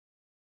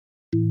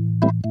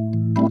And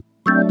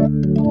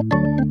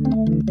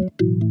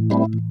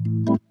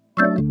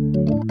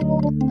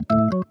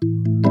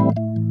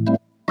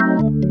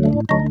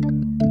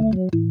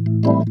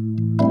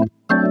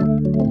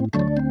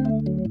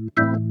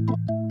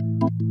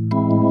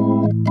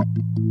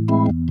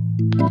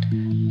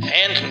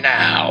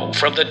now,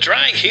 from the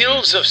dry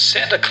hills of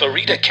Santa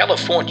Clarita,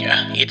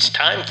 California, it's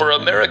time for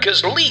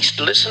America's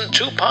least listened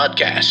to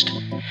podcast.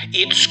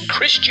 It's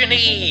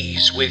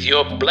Christianese with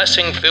your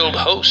blessing-filled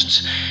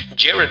hosts,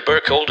 Jared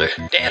Burkholder,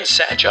 Dan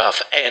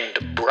Satchoff,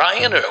 and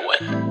Brian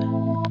Irwin.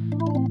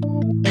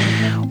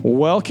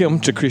 Welcome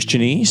to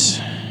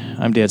Christianese.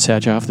 I'm Dan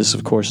Satchoff. This,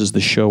 of course, is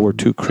the show where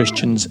two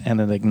Christians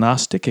and an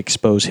agnostic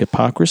expose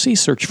hypocrisy,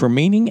 search for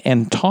meaning,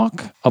 and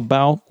talk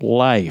about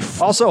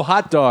life. Also,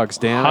 hot dogs,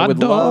 Dan. I would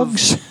love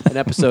an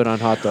episode on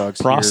hot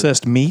dogs.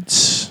 Processed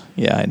meats.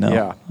 Yeah, I know.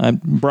 Yeah.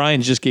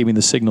 Brian just gave me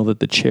the signal that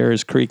the chair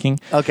is creaking.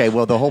 Okay,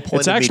 well, the whole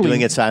point of me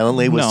doing it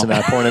silently was to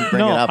not bring it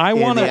up. I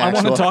want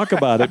to talk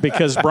about it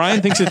because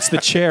Brian thinks it's the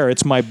chair.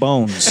 It's my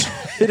bones.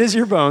 It is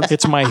your bones.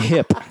 It's my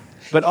hip.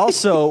 But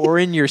also, we're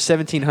in your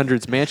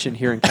 1700s mansion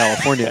here in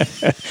California.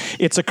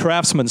 It's a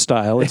craftsman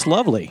style. It's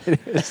lovely.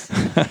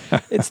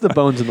 It's the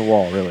bones in the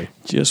wall, really.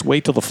 Just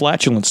wait till the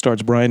flatulence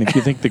starts, Brian, if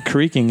you think the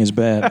creaking is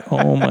bad.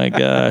 Oh, my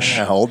gosh.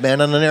 Old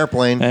man on an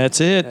airplane.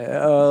 That's it.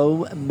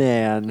 Oh,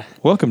 man.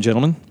 Welcome,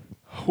 gentlemen.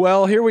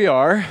 Well, here we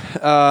are.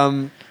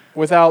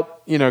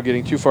 Without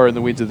getting too far in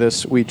the weeds of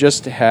this, we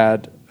just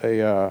had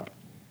our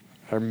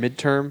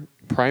midterm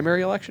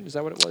primary election. Is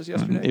that what it was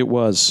yesterday? It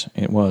was.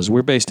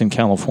 We're based in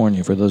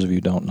California, for those of you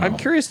who don't know. I'm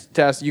curious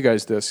to ask you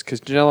guys this,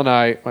 because Janelle and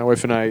I, my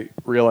wife and I,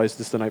 realized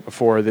this the night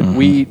before, that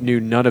we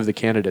knew none of the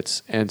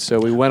candidates. And so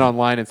we went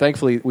online, and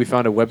thankfully we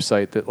found a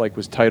website that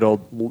was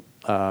titled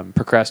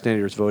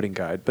Procrastinator's Voting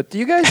Guide. But do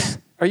you guys,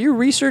 are you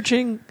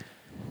researching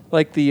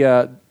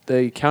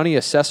the county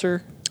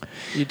assessor?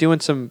 Are you doing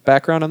some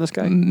background on this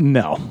guy?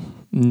 No.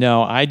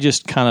 I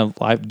just kind of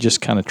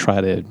try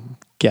to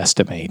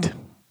guesstimate.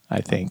 I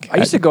think. I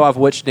used to go off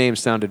which name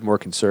sounded more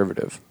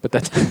conservative, but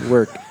that didn't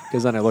work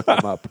because then I looked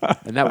them up,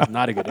 and that was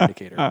not a good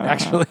indicator,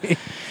 actually.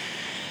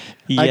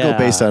 I go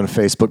based on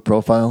Facebook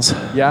profiles.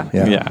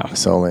 Yeah.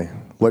 Solely.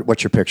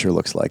 What your picture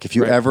looks like. If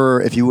you were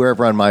ever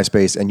on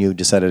MySpace and you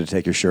decided to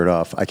take your shirt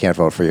off, I can't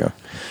vote for you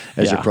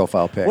as your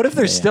profile pic. What if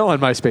they're still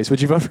on MySpace?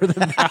 Would you vote for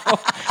them now?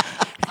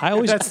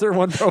 That's their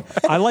one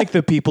profile. I like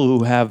the people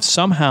who have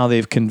somehow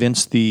they've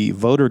convinced the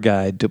voter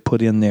guide to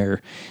put in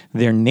their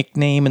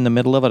nickname in the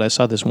middle of it. I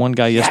saw this one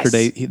guy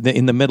yesterday.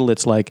 In the middle,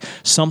 it's like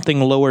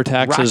something lower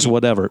taxes, Rocky.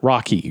 Whatever.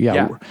 Rocky,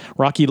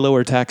 Rocky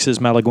lower taxes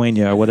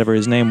Malaguena or whatever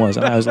his name was.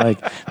 And I was like,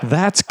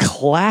 that's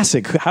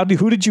classic.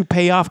 Who did you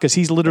pay off? Because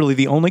he's literally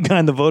the only guy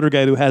in the voter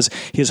guide who has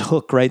his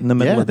hook right in the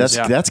middle of this.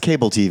 That's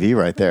cable TV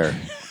right there.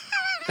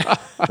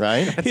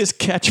 Right? His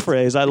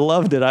catchphrase. I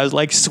loved it. I was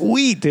like,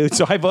 sweet, dude.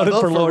 So I voted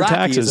for lower Rocky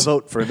taxes. is a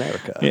vote for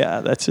America.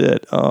 Yeah, that's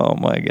it. Oh,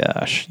 my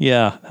gosh.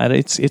 Yeah,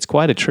 it's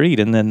quite a treat.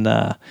 And then,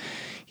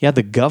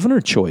 the governor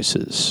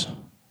choices.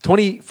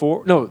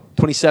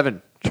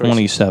 27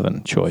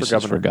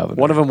 choices for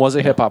governor. One of them was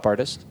a hip-hop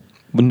artist.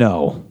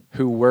 No.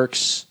 Who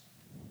works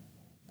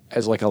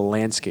as like a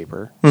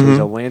landscaper. So he's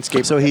a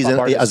landscaper. So he's,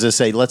 as I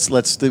say,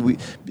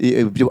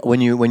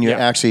 when you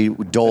actually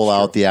dole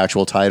out the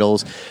actual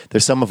titles,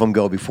 thereis some of them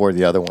go before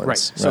the other ones. Right.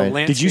 So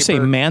Did you say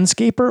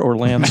manscaper or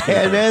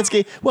landscaper?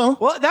 Manscape. Well,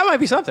 that might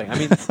be something. I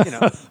mean,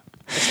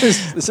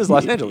 this is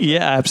Los Angeles.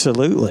 Yeah,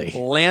 absolutely.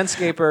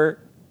 Landscaper,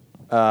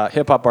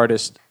 hip hop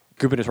artist,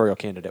 gubernatorial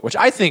candidate, which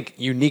I think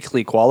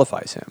uniquely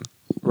qualifies him.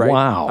 Right.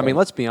 Wow. I mean,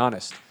 let's be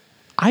honest.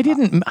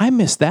 I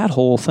missed that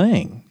whole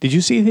thing. Did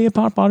you see the hip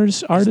hop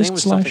artist /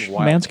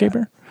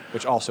 manscaper?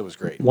 Which also was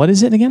great. What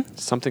is it again?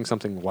 Something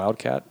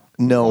Wildcat.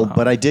 No,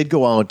 but I did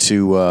go out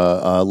to,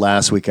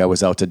 last week I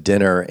was out to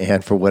dinner,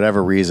 and for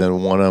whatever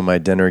reason, one of my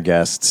dinner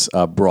guests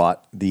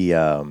brought the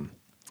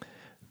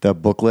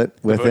booklet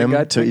with him,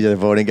 the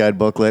voting guide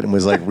booklet, and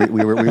was like,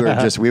 we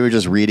were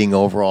just reading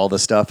over all the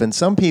stuff. And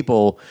some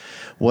people,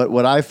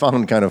 what I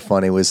found kind of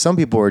funny was some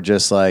people were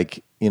just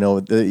like,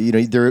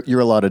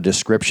 you're a lot of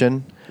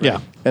description.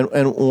 Yeah.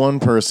 And one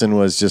person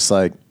was just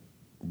like,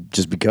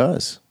 just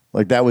because.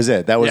 Like, that was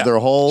it. That was their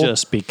whole...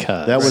 Just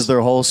because. That was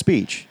their whole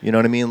speech. You know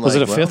what I mean? Was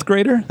it a fifth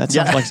grader? That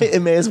sounds like...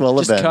 It may as well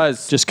have been.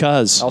 Just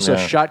cause. Also,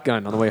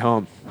 shotgun on the way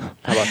home.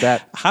 How about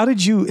that? How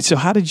did you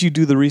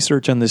do the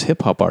research on this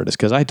hip-hop artist?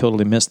 Because I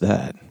totally missed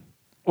that.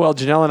 Well,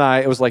 Janelle and I,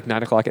 it was like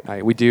 9 o'clock at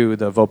night. We do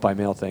the vote by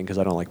mail thing because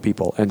I don't like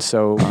people. And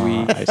so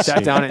we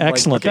sat down and...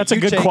 Excellent. That's a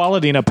good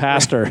quality in a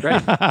pastor.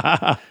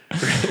 Right.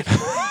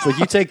 So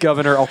you take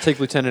governor, I'll take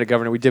lieutenant of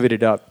governor. We divvied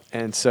it up.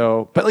 And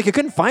so... But I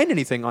couldn't find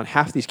anything on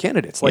half these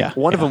candidates.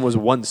 One of them was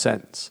one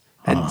sentence.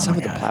 And some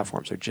of the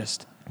platforms are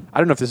just... I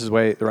don't know if this is the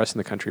way the rest of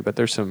the country, but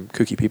there's some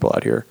kooky people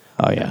out here.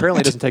 Oh, yeah. Apparently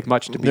it doesn't take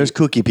much to be... There's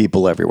kooky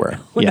people everywhere.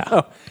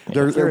 Yeah.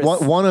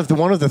 One of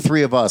the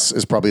three of us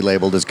is probably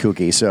labeled as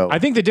kooky. So I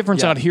think the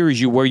difference out here is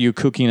you wear your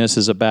kookiness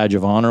as a badge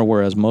of honor,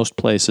 whereas most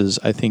places,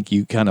 I think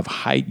you kind of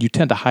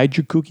tend to hide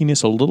your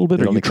kookiness a little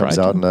bit. it only comes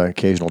out in an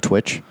occasional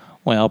twitch.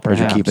 Well, Because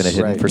perhaps. you're keeping it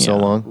hidden for so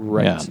long.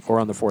 Right. Yeah. Or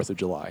on the 4th of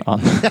July.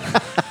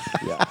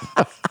 Yeah.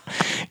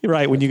 You're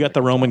right. When you got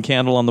the Roman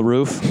candle on the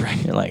roof,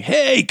 you're like,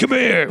 hey, come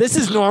here. This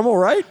is normal,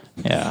 right?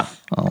 Yeah.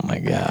 Oh, my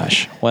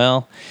gosh.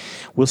 Well,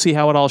 we'll see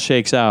how it all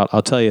shakes out.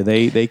 I'll tell you,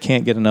 they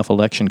can't get enough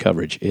election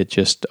coverage. It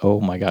just, oh,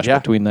 my gosh. Yeah.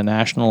 Between the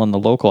national and the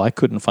local, I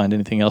couldn't find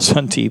anything else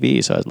on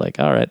TV. So I was like,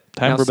 all right,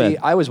 time for bed.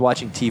 I was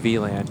watching TV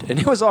Land, and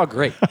it was all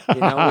great. We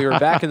were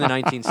back in the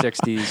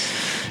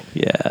 1960s.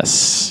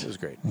 Yes. It was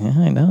great. Yeah,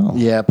 I know.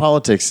 Yeah,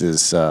 politics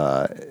is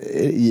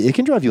it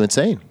can drive you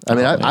insane. I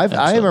mean,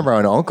 I remember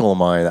an uncle of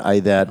mine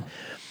that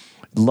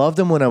loved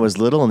him when I was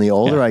little, and the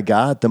older I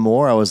got, the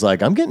more I was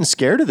like, I'm getting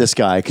scared of this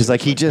guy because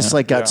like he just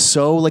got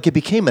so like it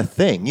became a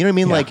thing. You know what I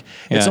mean? Yeah. Like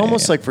it's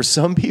almost like for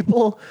some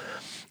people,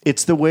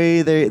 it's the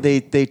way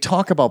they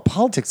talk about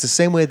politics the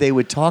same way they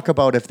would talk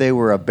about if they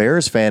were a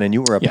Bears fan and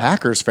you were a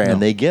Packers fan.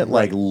 They get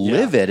like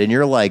livid, and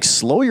you're like,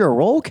 slow your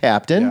roll,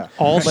 Captain. Yeah.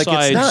 All like,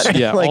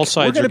 sides, all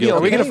sides are guilty. Are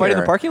we going to fight in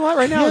the parking lot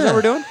right now? Is that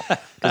what we're doing?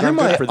 You're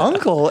my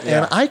uncle,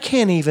 and I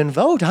can't even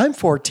vote. I'm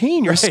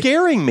 14. You're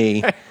scaring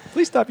me.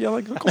 Please stop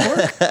yelling, Uncle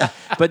Mark.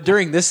 But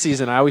during this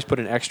season, I always put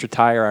an extra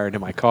tire iron in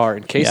my car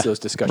in case those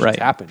discussions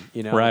happen.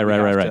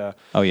 Right.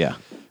 Oh, yeah.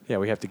 Yeah,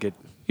 we have to get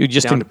You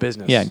just down to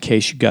business. Yeah, in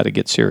case you got to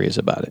get serious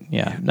about it.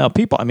 Yeah. No,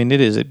 people, I mean,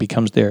 it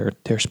becomes their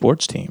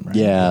sports team, right?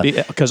 Yeah.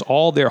 Because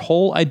their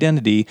whole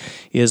identity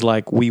is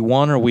like, we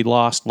won or we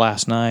lost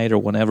last night or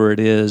whenever it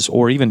is,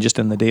 or even just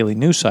in the daily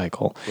news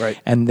cycle. Right.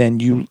 And then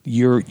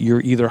you're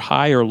either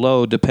high or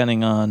low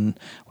depending on,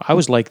 I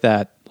was like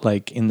that,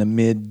 like in the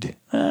mid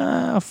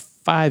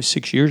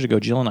 5-6 years ago,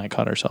 Jill and I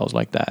caught ourselves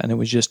like that, and it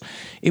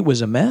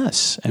was a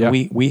mess,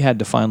 and we had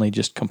to finally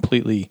just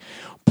completely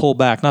pull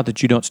back. Not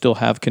that you don't still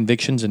have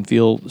convictions and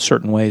feel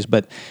certain ways,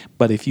 but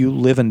if you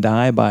live and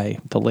die by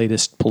the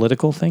latest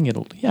political thing,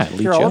 it'll lead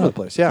You're all over the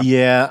place.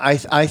 Yeah,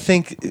 I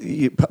think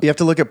you have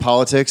to look at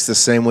politics the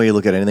same way you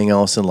look at anything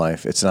else in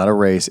life. It's not a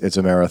race; it's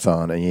a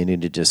marathon, and you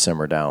need to just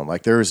simmer down.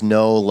 Like there is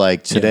no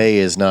like today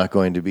is not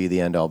going to be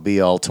the end all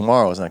be all.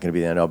 Tomorrow is not going to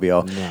be the end all be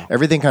all. No.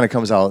 Everything kind of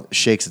comes out,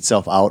 shakes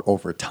itself out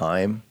over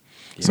time.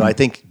 So I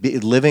think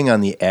living on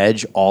the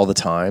edge all the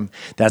time,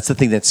 that's the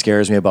thing that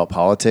scares me about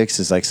politics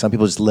is like some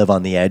people just live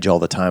on the edge all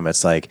the time.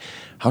 It's like,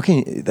 how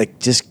can you like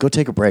just go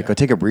take a break, go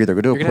take a breather,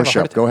 go do a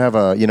push-up, go have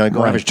a,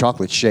 go have a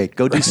chocolate shake,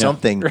 go do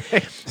something,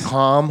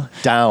 calm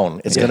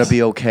down. It's going to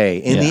be okay.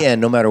 In the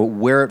end, no matter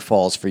where it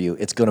falls for you,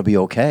 it's going to be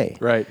okay.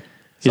 Right.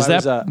 So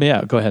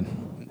go ahead.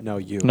 No,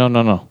 you.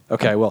 No.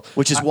 Okay, well.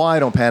 Which is why I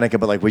don't panic.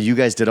 But like when you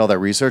guys did all that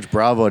research,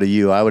 bravo to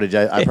you.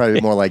 I'd probably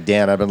be more like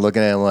Dan. I've been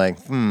looking at him like,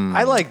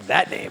 I like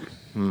that name.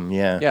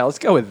 Yeah. Yeah, let's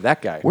go with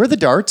that guy. Where are the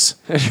darts?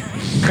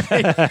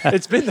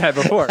 It's been that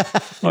before.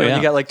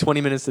 You got like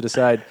 20 minutes to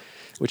decide,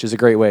 which is a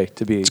great way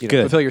to be,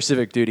 fulfill your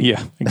civic duty.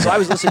 Yeah. So I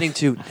was listening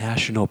to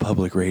National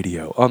Public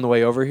Radio on the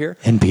way over here.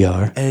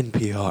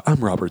 NPR.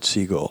 I'm Robert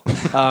Siegel.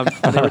 And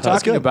they were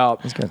talking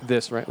about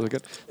this, right? Was it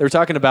good? They were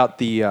talking about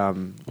the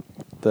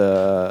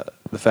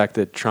fact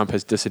that Trump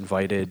has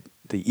disinvited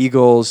the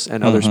Eagles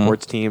and other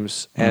sports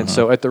teams. And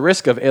so at the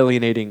risk of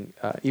alienating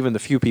even the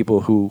few people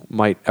who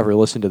might ever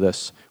listen to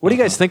this, what do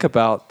you guys think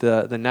about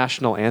the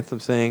national anthem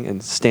thing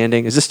and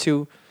standing? Is this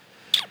too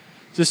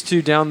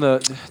down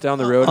the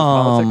road of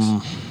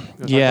politics?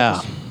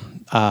 Yeah.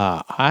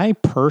 I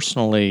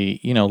personally,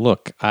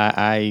 look,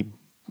 I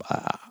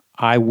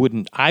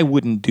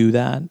wouldn't do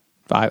that.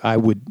 I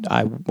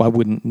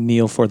wouldn't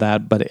kneel for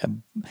that,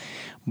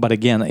 but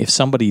again, if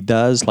somebody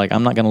does, like,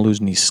 I'm not going to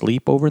lose any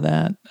sleep over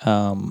that.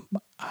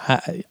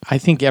 I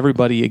think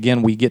everybody,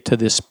 again, we get to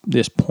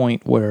this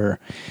point where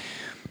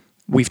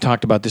we've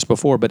talked about this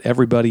before, but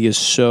everybody is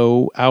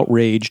so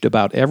outraged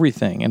about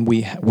everything, and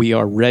we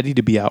are ready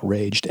to be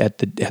outraged at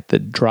the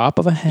drop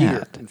of a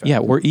hat.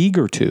 We're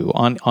eager to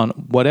on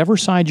whatever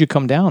side you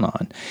come down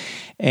on,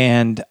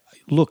 and.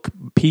 Look,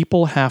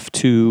 people have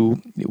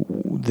to.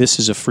 This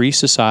is a free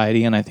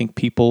society, and I think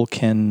people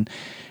can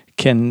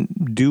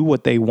do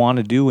what they want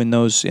to do in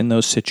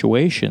those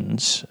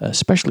situations,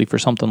 especially for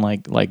something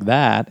like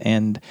that.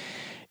 And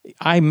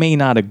I may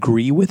not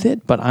agree with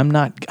it, but I'm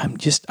not going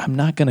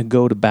to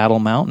go to Battle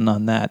Mountain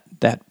on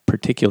that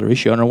particular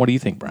issue. I don't know. What do you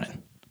think,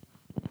 Brian?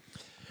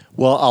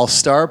 Well, I'll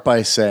start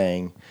by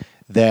saying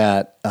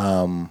that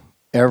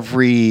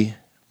every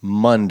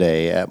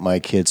Monday at my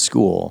kids'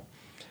 school,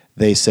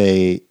 they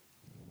say,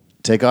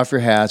 take off your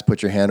hats,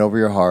 put your hand over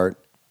your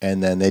heart,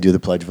 and then they do the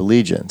Pledge of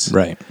Allegiance.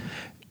 Right.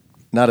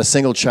 Not a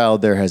single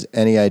child there has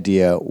any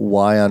idea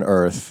why on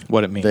earth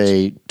what it means.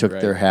 They took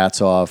their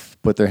hats off,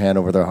 put their hand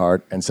over their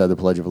heart, and said the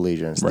Pledge of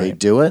Allegiance. Right. They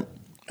do it,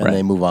 and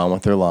they move on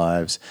with their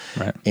lives.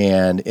 Right.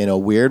 And in a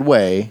weird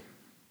way,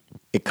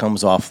 it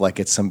comes off like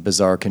it's some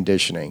bizarre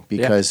conditioning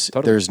because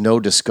there's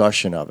no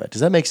discussion of it. Does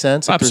that make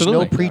sense? Like Absolutely.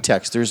 There's no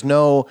pretext.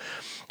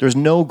 There's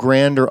no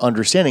grander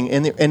understanding.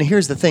 And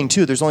here's the thing,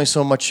 too. There's only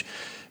so much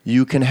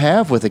you can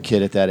have with a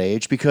kid at that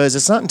age because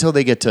it's not until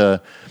they get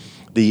to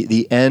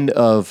the end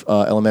of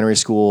elementary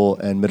school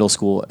and middle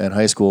school and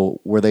high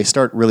school, where they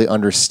start really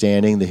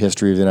understanding the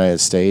history of the United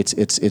States.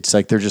 It's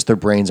like their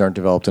brains aren't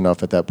developed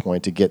enough at that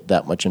point to get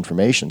that much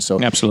information.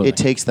 So Absolutely. It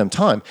takes them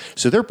time.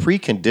 So they're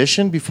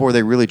preconditioned before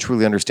they really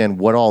truly understand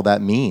what all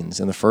that means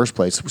in the first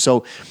place.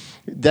 So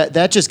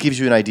that just gives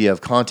you an idea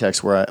of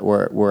context where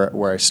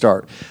I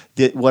start.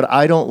 What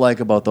I don't like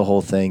about the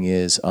whole thing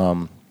is.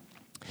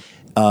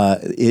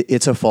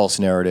 It's a false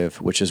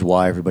narrative, which is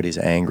why everybody's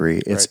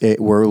angry.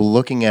 We're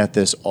looking at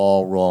this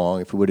all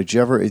wrong.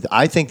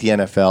 I think the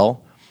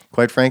NFL,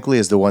 quite frankly,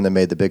 is the one that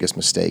made the biggest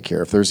mistake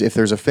here. If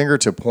there's a finger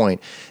to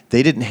point,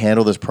 they didn't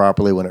handle this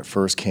properly when it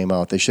first came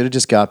out. They should have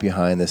just got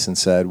behind this and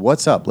said,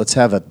 "What's up? Let's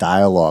have a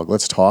dialogue.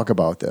 Let's talk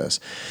about this,"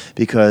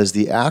 because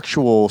the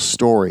actual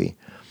story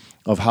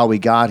of how we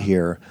got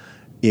here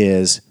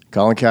is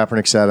Colin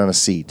Kaepernick sat on a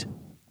seat.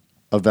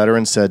 A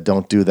veteran said,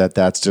 "Don't do that.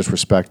 That's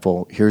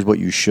disrespectful. Here's what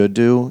you should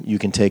do. You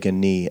can take a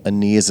knee. A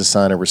knee is a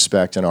sign of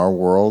respect in our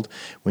world.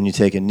 When you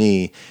take a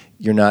knee,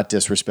 you're not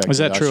disrespecting." Was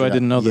that true? I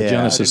didn't know the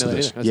genesis of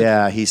this.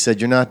 Yeah, he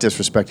said, "You're not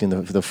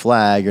disrespecting the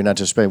flag. You're not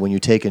disrespecting. When you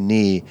take a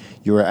knee,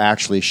 you are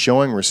actually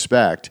showing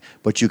respect,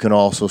 but you can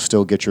also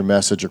still get your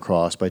message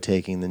across by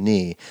taking the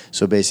knee."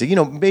 So basically,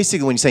 when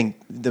you're saying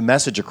the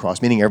message across,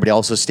 meaning everybody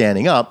else is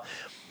standing up,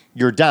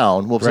 you're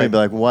down. Well, somebody be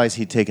like, well, why is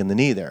he taking the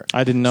knee there?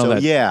 I didn't know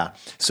that. Yeah.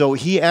 So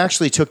he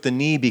actually took the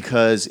knee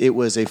because it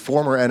was a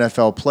former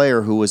NFL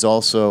player who was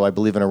also, I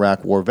believe, an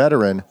Iraq War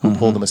veteran who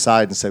pulled him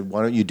aside and said,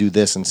 "Why don't you do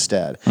this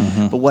instead?"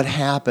 But what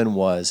happened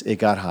was it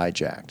got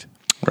hijacked.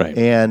 Right.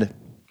 And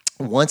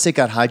once it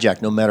got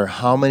hijacked, no matter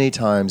how many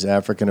times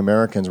African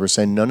Americans were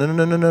saying,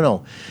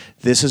 no,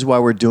 this is why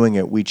we're doing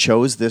it. We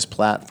chose this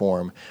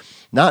platform.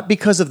 Not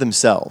because of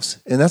themselves.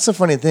 And that's the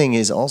funny thing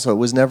is also it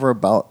was never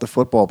about the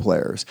football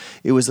players.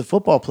 It was the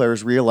football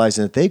players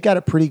realizing that they've got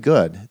it pretty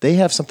good. They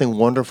have something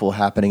wonderful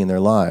happening in their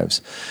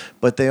lives.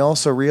 But they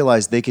also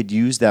realized they could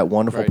use that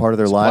wonderful part of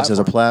their lives as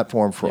a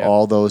platform for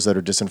all those that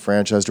are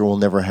disenfranchised or will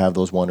never have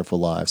those wonderful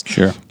lives.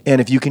 Sure.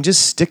 And if you can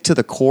just stick to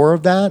the core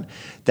of that,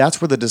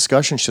 that's where the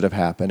discussion should have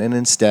happened. And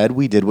instead,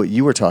 we did what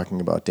you were talking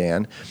about,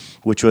 Dan,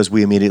 which was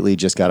we immediately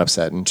just got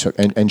upset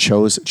and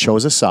chose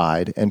a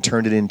side and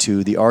turned it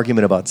into the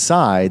argument about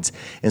sides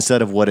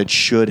instead of what it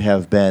should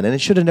have been. And it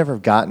should have never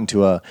gotten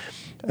to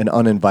an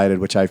uninvited,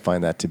 which I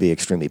find that to be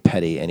extremely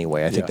petty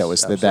anyway. I think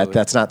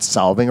that's not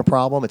solving a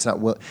problem. It's not.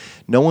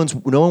 No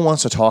one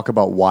wants to talk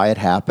about why it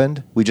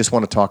happened. We just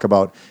want to talk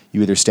about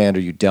you either stand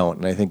or you don't.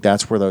 And I think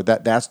that's where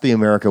that's the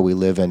America we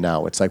live in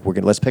now. It's like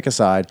let's pick a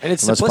side and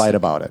let's fight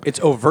about it. It's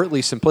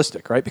overtly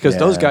simplistic, right? Because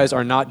those guys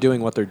are not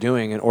doing what they're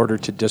doing in order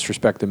to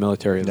disrespect the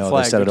military or the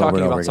flag. They're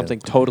talking about something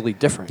totally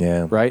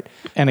different, right?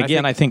 And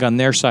again, I think on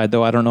their side,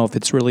 though, I don't know if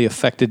it's really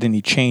affected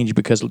any change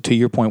because, to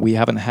your point, we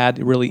haven't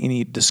had really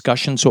any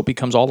discussion, so it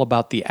becomes all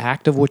about the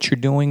act of what you're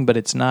doing, but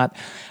it's not,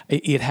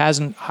 it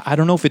hasn't, I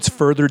don't know if it's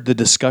furthered the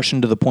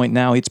discussion to the point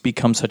now it's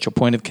become such a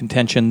point of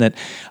contention that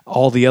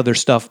all the other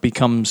stuff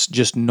becomes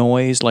just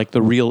noise, like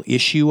the real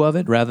issue of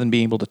it, rather than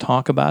being able to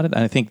talk about it.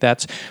 And I think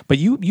but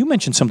you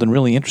mentioned something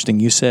really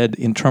interesting. You said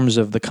in terms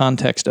of the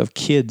context of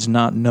kids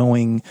not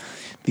knowing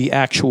the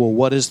actual,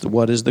 what is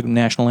the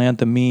national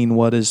anthem mean?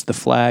 What does the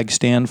flag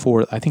stand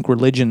for? I think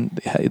religion,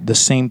 the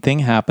same thing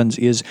happens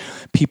is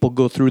people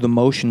go through the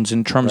motions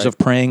in terms of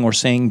praying or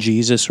saying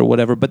Jesus or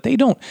whatever, but they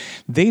don't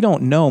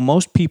know.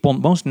 Most people,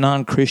 most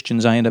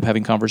non-Christians I end up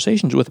having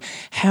conversations with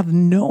have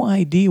no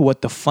idea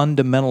what the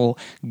fundamental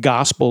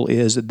gospel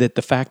is, that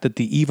the fact that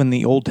even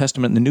the Old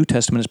Testament and the New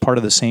Testament is part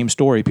of the same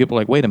story. People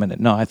are like, wait a minute,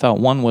 no, I thought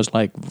one was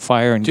like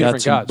fire and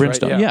guts and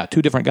brimstone. Right? Yeah,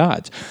 two different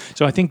gods.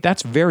 So I think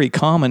that's very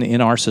common in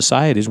our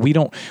society is we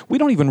don't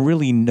even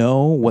really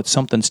know what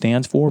something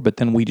stands for, but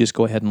then we just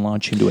go ahead and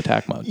launch into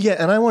attack mode. Yeah,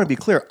 and I want to be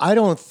clear. I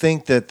don't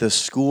think that the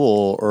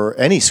school or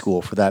any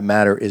school for that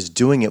matter is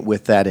doing it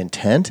with that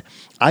intent.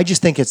 I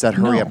just think it's that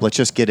hurry up. Let's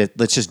just get it.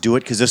 Let's just do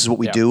it because this is what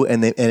we do,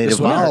 and it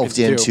evolved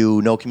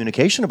into no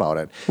communication about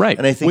it. Right,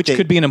 and I think which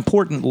could be an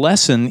important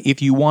lesson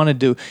if you wanted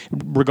to,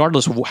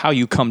 regardless of how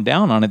you come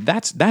down on it.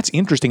 That's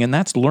interesting, and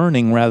that's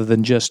learning rather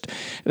than just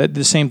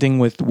the same thing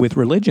with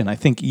religion. I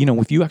think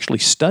if you actually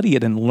study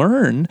it and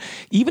learn,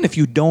 even if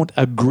you don't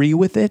agree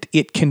with it,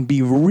 it can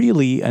be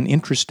really an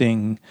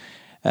interesting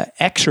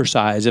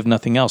exercise, if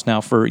nothing else. Now,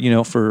 for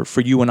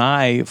you and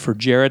I, for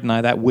Jared and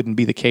I, that wouldn't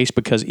be the case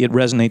because it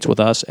resonates with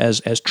us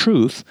as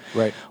truth.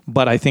 Right.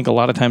 But I think a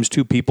lot of times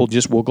too, people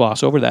just will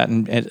gloss over that,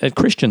 and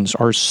Christians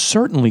are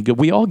certainly good.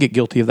 We all get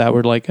guilty of that.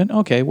 We're like,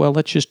 okay, well,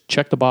 let's just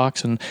check the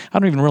box, and I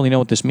don't even really know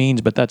what this means,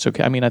 but that's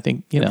okay. I mean, I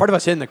think part of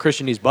us hitting the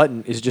Christianese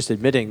button is just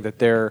admitting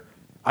that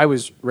I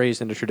was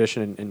raised in a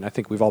tradition, and I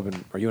think we've all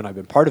been, or you and I have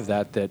been part of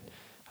that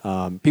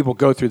people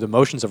go through the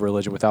motions of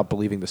religion without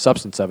believing the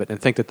substance of it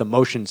and think that the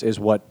motions is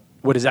what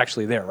what is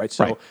actually there, right?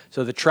 So, Right.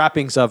 so the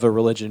trappings of a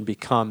religion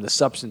become the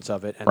substance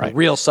of it, and Right. the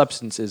real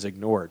substance is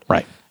ignored.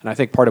 Right. And I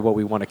think part of what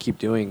we want to keep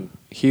doing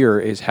here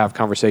is have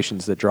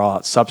conversations that draw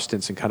out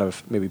substance and kind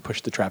of maybe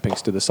push the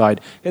trappings to the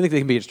side. I think they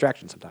can be a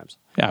distraction sometimes.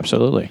 Yeah,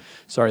 absolutely.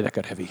 Sorry, that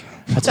got heavy.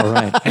 That's all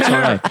right. That's all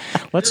right.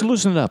 Let's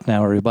loosen it up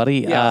now, everybody.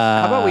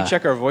 Yeah. How about we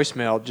check our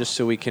voicemail just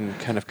so we can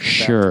kind of come back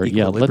Sure. to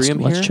Yeah. equilibrium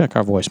Let's here? check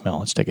our voicemail.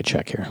 Let's take a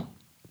check here.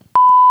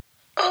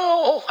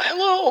 Oh,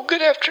 hello.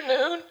 Good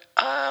afternoon.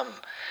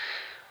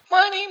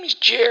 My name is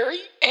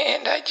Jerry,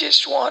 and I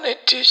just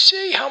wanted to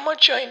say how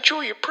much I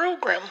enjoy your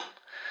program.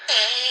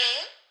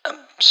 I'm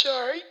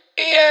sorry.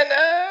 And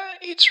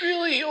it's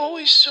really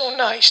always so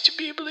nice to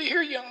be able to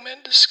hear young men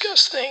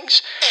discuss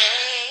things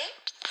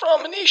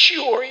from an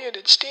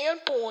issue-oriented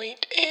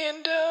standpoint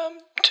and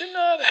to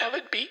not have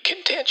it be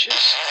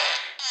contentious.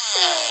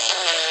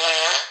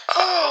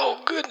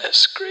 Oh,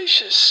 goodness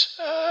gracious.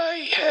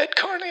 I had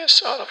carne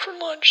asada for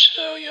lunch,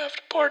 so you have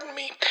to pardon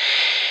me.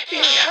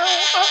 Anyhow,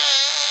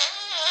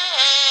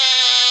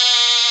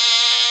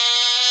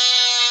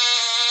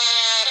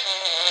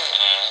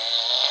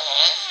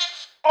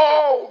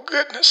 oh,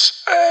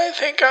 goodness. I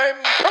think I'm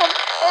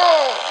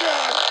oh,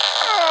 God.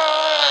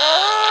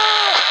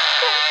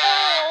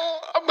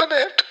 I'm going to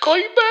have to call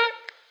you back.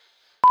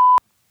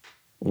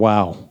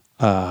 Wow.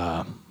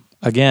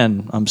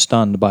 Again, I'm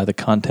stunned by the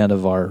content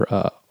of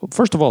our.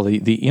 First of all,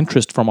 the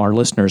interest from our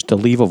listeners to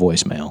leave a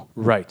voicemail.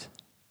 Right.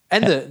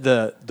 And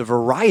the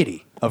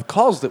variety of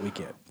calls that we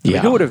get.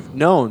 Yeah. Who would have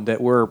known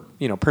that we're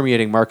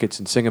permeating markets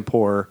in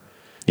Singapore,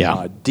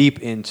 Yeah. deep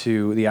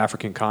into the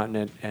African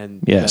continent,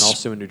 and Yes. then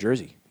also in New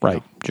Jersey.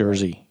 Right.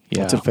 Jersey.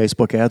 Yeah. That's what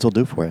Facebook ads will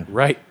do for you.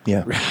 Right.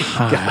 Yeah.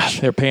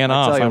 Gosh. They're paying I'll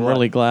off. tell you I'm what.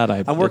 really glad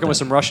I. I'm working with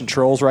some Russian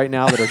trolls right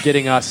now that are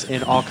getting us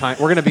in all kinds.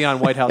 We're going to be on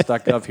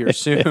whitehouse.gov here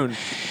soon.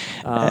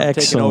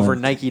 Taking over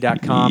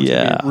Nike.com.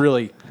 Yeah. It's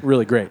really,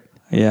 really great.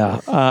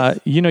 Yeah.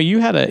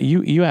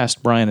 You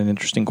asked Brian an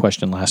interesting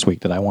question last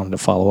week that I wanted to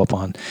follow up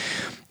on.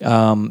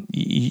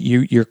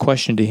 Your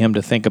question to him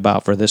to think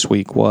about for this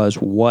week was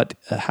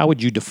how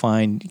would you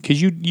define, because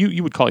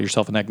you would call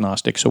yourself an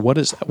agnostic. So what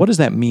does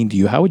that mean to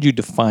you? How would you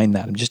define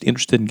that? I'm just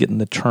interested in getting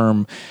the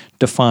term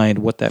defined,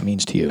 what that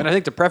means to you. And I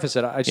think to preface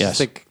it, I just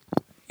think,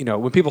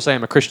 when people say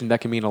I'm a Christian,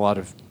 that can mean a lot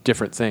of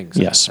different things.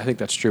 Yes. I think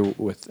that's true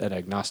with an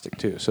agnostic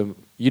too. So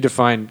you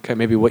define kind of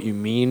maybe what you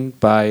mean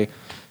by,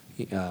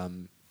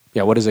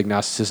 what is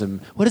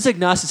agnosticism? What does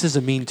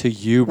agnosticism mean to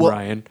you, Well,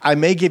 Brian? I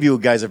may give you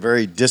guys a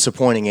very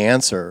disappointing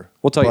answer.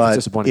 We'll tell you if but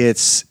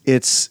it's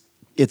disappointing.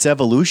 It's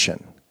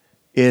evolution.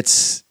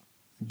 It's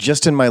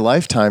just in my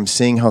lifetime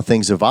seeing how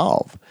things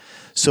evolve.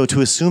 So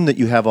to assume that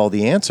you have all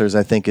the answers,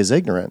 I think, is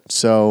ignorant.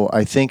 So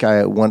I think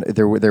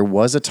there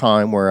was a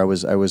time where I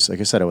was like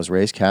I said, I was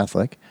raised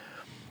Catholic,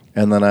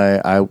 and then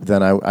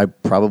I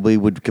probably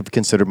would have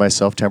considered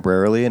myself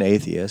temporarily an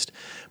atheist.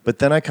 But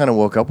then I kind of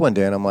woke up one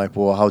day and I'm like,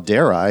 well, how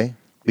dare I?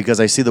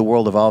 Because I see the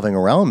world evolving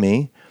around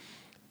me,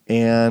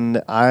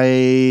 and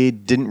I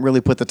didn't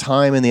really put the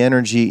time and the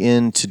energy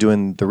into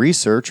doing the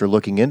research or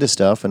looking into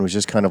stuff, and was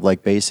just kind of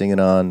like basing it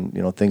on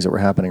things that were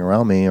happening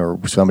around me or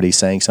somebody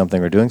saying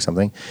something or doing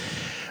something.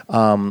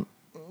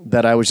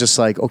 That I was just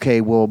like,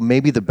 okay, well,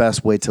 maybe the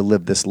best way to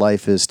live this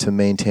life is to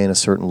maintain a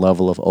certain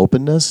level of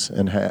openness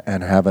and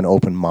have an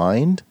open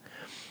mind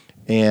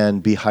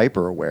and be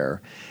hyper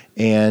aware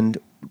and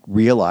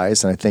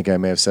realize, and I think I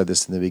may have said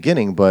this in the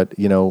beginning, but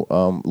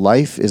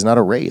life is not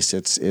a race.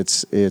 It's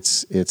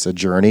a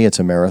journey. It's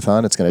a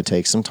marathon. It's going to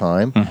take some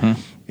time,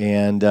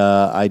 and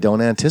I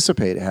don't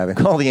anticipate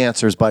having all the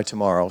answers by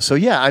tomorrow. So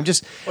yeah, I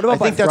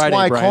think that's Friday,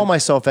 why I Brian? call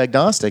myself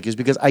agnostic, is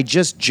because I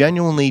just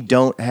genuinely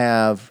don't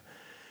have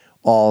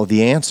all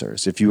the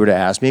answers. If you were to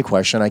ask me a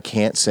question, I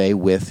can't say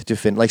with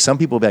like some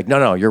people will be like,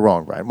 no, you're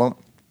wrong, Brian. Well,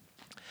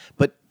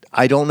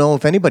 I don't know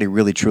if anybody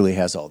really truly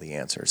has all the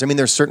answers. I mean,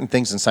 there's certain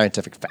things in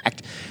scientific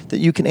fact that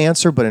you can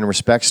answer, but in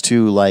respects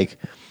to like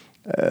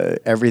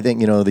everything,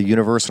 the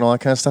universe and all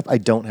that kind of stuff, I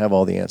don't have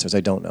all the answers.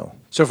 I don't know.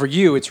 So for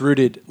you, it's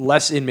rooted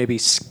less in maybe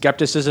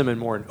skepticism and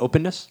more in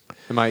openness?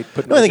 Am I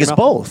putting No, I think words in it's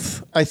your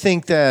mouth? both. I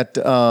think that,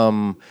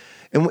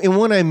 and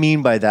what I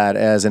mean by that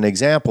as an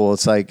example,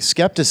 it's like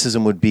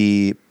skepticism would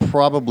be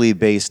probably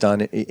based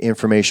on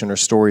information or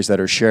stories that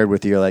are shared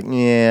with you. You're like,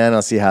 yeah, I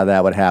don't see how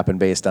that would happen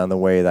based on the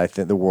way that I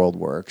think the world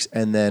works.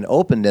 And then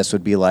openness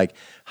would be like,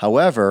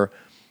 however,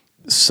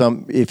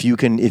 if you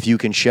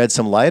can shed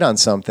some light on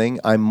something,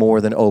 I'm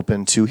more than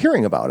open to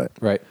hearing about it.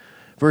 Right.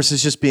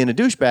 Versus just being a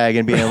douchebag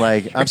and being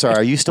like, I'm sorry,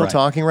 are you still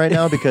talking right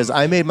now? Because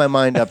I made my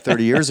mind up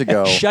 30 years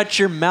ago. Shut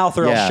your mouth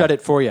or I'll shut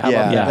it for you. How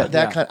about that?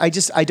 That kind.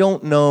 I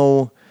don't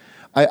know.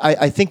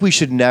 I think we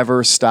should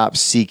never stop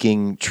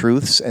seeking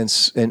truths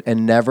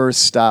and never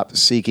stop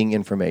seeking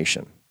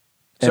information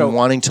and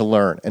wanting to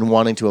learn and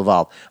wanting to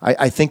evolve.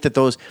 I think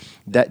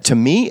that to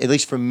me, at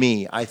least for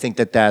me, I think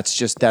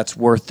that's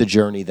worth the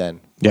journey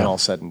then when all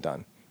said and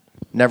done.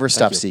 Never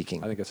stop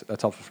seeking. I think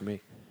that's helpful for me.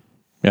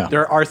 Yeah.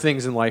 There are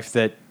things in life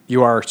that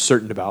you are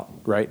certain about,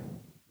 right?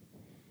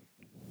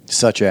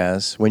 Such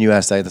as, when you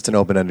asked that, that's an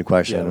open-ended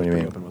question. Yeah, what do you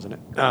mean? open, wasn't it?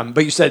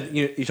 But you said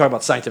you talk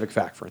about scientific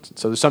fact, for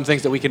instance. So there's some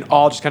things that we can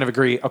all just kind of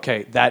agree.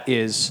 Okay, that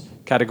is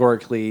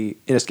categorically,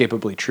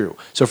 inescapably true.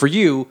 So for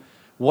you,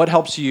 what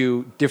helps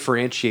you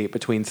differentiate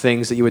between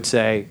things that you would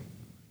say,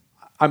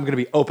 I'm going to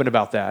be open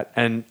about that,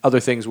 and other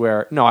things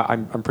where no,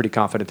 I'm pretty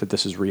confident that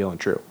this is real and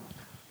true?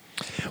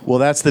 Well,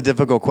 that's the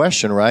difficult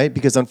question, right?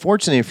 Because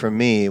unfortunately for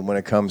me, when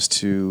it comes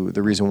to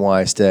the reason why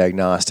I stay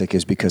agnostic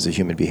is because of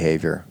human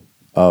behavior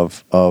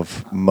of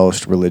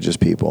most religious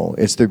people.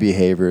 It's their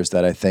behaviors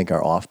that I think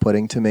are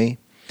off-putting to me.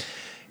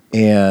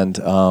 And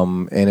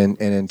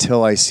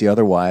until I see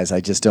otherwise, I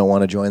just don't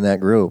want to join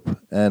that group.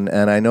 And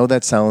I know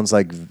that sounds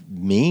like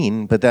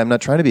mean, but I'm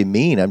not trying to be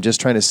mean. I'm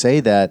just trying to say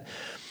that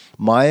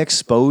my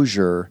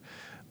exposure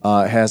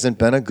hasn't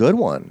been a good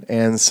one.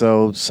 And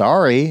so,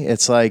 sorry,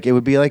 it's like, it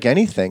would be like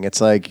anything.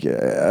 It's like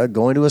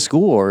going to a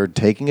school or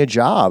taking a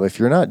job. If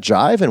you're not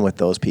jiving with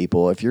those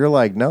people, if you're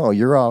like, no,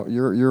 you're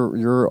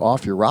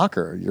off your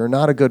rocker, you're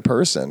not a good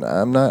person.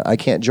 I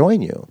can't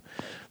join you.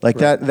 Like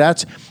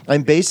right.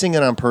 I'm basing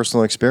it on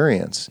personal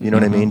experience. You know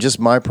what I mean? Just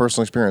my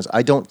personal experience.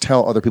 I don't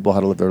tell other people how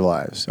to live their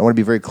lives. I want to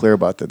be very clear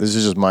about that. This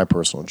is just my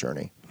personal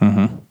journey.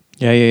 Mm-hmm.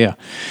 Yeah.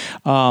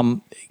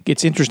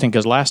 It's interesting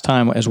because last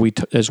time as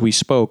we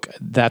spoke,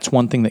 that's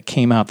one thing that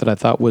came out that I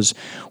thought was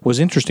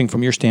interesting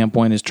from your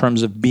standpoint in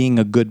terms of being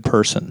a good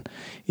person.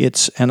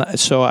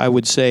 So I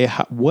would say,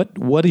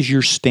 what is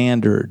your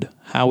standard?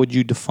 How would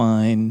you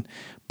define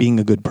being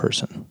a good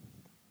person?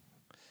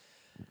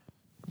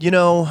 You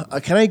know,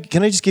 can I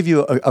just give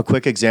you a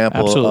quick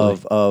example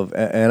Absolutely. of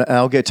and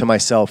I'll get to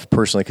myself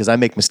personally because I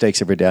make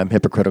mistakes every day. I'm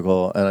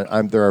hypocritical,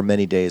 and there are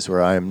many days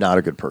where I am not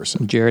a good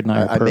person. Jared and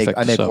I are perfect.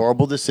 I make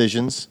horrible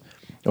decisions.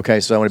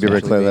 Okay, so I want to be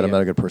very clear that I'm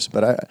not a good person.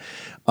 But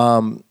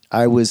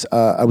I was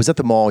at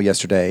the mall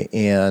yesterday,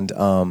 and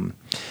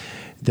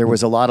there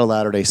was a lot of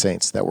Latter-day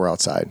Saints that were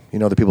outside. You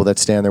know, the people that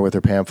stand there with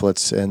their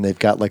pamphlets, and they've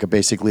got like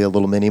basically a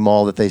little mini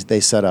mall that they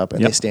set up,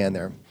 and they stand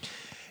there.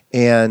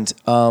 And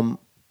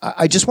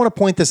I just want to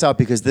point this out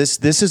because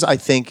this is, I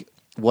think,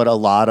 what a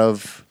lot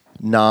of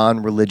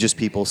non-religious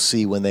people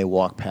see when they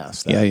walk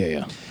past that.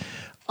 Yeah.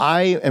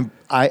 I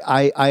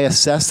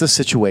assess the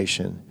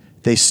situation.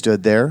 They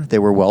stood there. They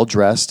were well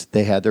dressed.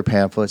 They had their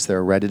pamphlets. They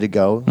were ready to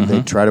go.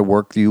 They try to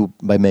work you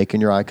by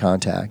making your eye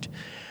contact,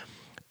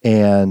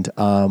 and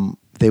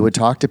they would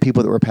talk to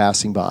people that were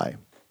passing by.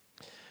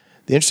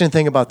 The interesting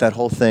thing about that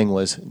whole thing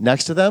was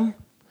next to them,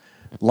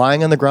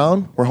 lying on the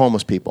ground, were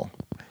homeless people.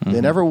 They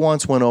never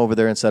once went over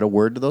there and said a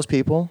word to those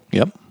people.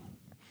 Yep.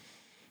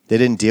 They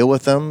didn't deal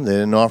with them. They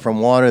didn't offer them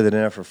water. They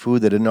didn't offer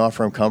food. They didn't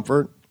offer them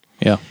comfort.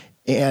 Yeah.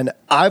 And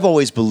I've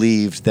always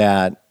believed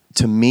that,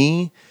 to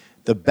me,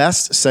 the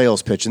best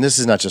sales pitch, and this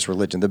is not just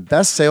religion, the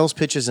best sales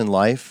pitches in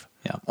life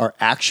are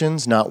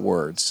actions, not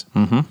words.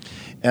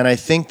 And I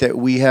think that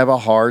we have a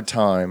hard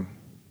time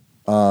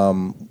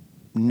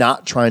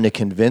not trying to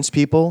convince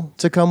people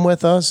to come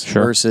with us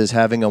versus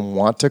having them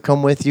want to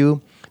come with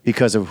you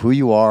because of who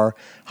you are,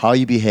 how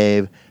you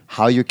behave,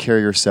 how you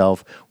carry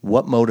yourself,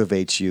 what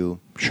motivates you,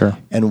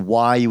 and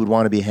why you would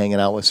want to be hanging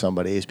out with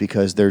somebody is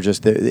because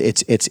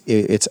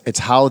it's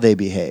how they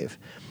behave,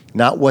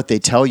 not what they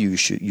tell you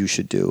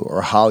should do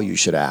or how you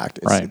should act.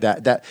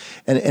 It's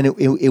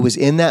it was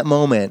in that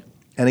moment.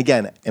 And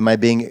again, am I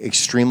being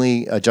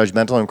extremely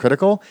judgmental and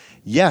critical?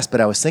 Yes, but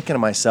I was thinking to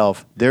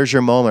myself, there's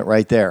your moment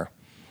right there.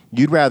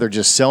 You'd rather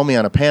just sell me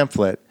on a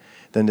pamphlet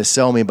than to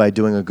sell me by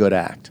doing a good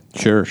act.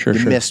 Sure.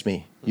 You missed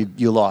me.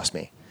 You lost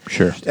me.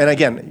 Sure. And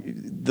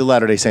again, the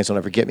Latter-day Saints will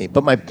never get me.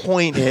 But my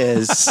point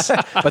is...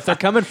 but they're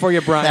coming for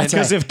you, Brian.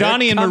 Because if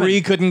Donnie and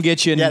Marie couldn't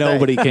get you,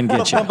 nobody can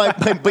get you.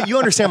 But you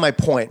understand my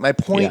point. My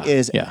point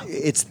is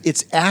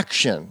it's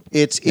action.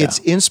 It's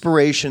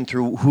inspiration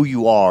through who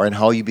you are and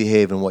how you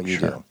behave and what you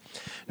do.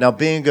 Now,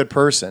 being a good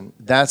person,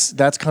 that's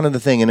kind of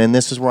the thing. And then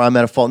this is where I'm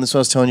at a fault. And this is what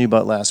I was telling you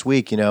about last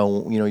week. You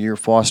know, you're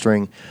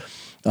fostering...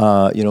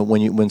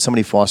 when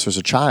somebody fosters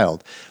a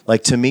child,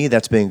 like to me,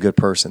 that's being a good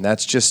person.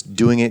 That's just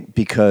doing it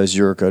because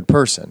you're a good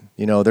person.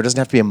 You know, there doesn't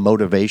have to be a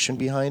motivation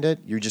behind it.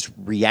 You just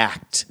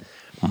react.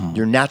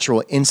 Your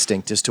natural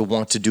instinct is to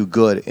want to do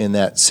good in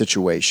that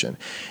situation,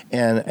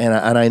 and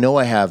I know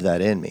I have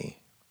that in me.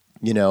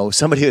 You know,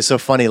 somebody was so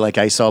funny. Like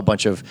I saw a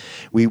bunch of,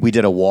 we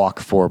did a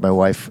walk for, my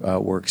wife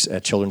works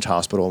at Children's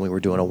Hospital, and we were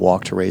doing a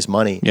walk to raise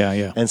money.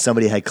 Yeah. And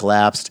somebody had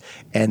collapsed,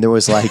 and there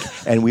was like,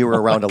 and we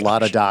were around a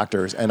lot of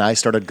doctors, and I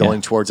started going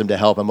towards them to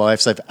help. And my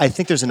wife's like, I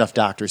think there's enough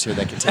doctors here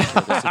that can take care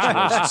of this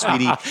situation,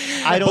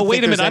 sweetie. I don't. But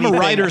wait a minute, I'm a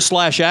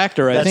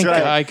writer/actor. I think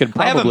I could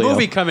probably. I have a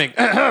movie coming.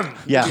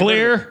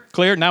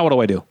 Clear. Now what do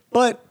I do?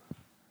 But,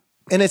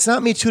 and it's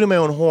not me tooting my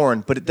own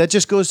horn, but that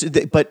just goes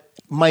to, but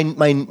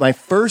my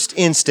first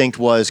instinct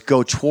was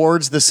go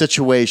towards the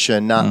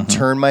situation, not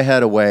turn my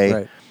head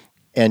away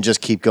and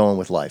just keep going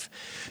with life.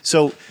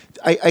 So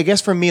I guess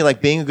for me,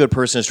 like being a good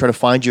person is try to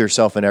find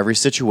yourself in every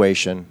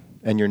situation,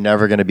 and you're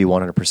never going to be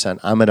 100%.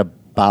 I'm at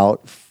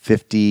about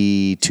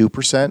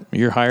 52%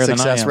 You're higher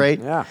success than I am. rate.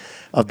 Yeah.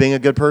 of being a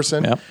good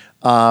person. Yep.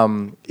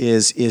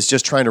 Is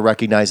just trying to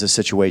recognize the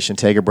situation,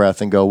 take a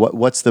breath, and go,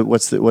 what's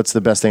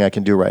the best thing I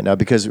can do right now?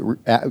 Because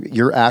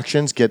your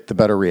actions get the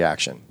better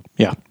reaction.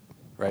 Yeah.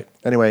 Right.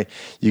 Anyway,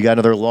 you got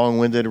another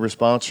long-winded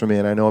response from me,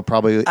 and I know it was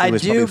probably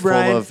Brian.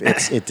 full of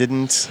it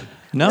didn't.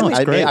 No,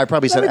 it's great. I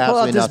probably said Let me pull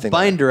out absolutely this nothing.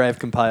 binder I've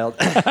compiled.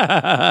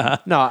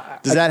 No,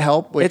 Does that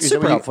help? It's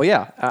super helpful.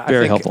 Yeah, I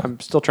Very think helpful. I'm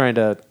still trying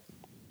to.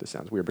 This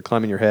sounds weird, but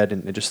climb in your head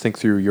and just think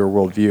through your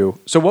worldview.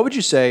 So, what would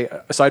you say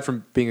aside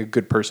from being a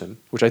good person,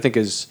 which I think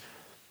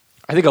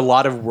a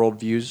lot of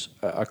worldviews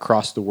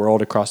across the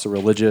world, across the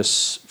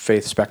religious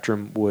faith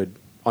spectrum, would,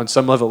 on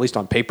some level, at least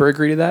on paper,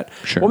 agree to that.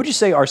 Sure. What would you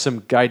say are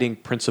some guiding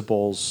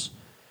principles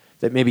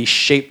that maybe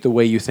shape the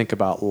way you think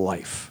about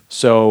life?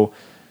 So,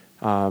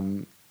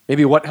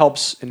 maybe what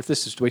helps, and if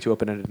this is way too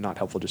open-ended and not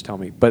helpful, just tell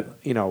me. But,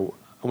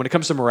 when it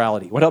comes to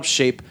morality, what helps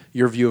shape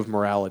your view of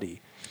morality?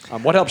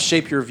 What helps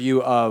shape your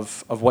view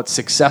of what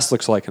success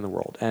looks like in the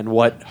world and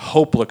what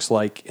hope looks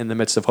like in the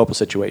midst of hopeless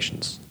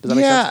situations? Does that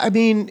make sense? I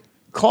mean,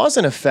 cause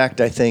and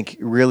effect, I think,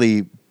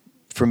 really,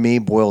 for me,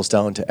 boils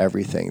down to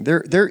everything.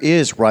 There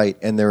is right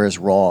and there is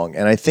wrong,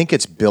 and I think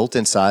it's built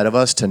inside of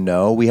us to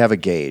know we have a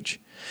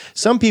gauge.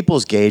 Some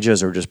people's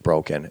gauges are just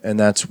broken, and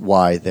that's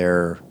why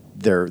there's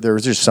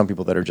just some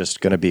people that are just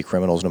going to be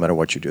criminals no matter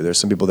what you do. There's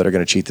some people that are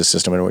going to cheat the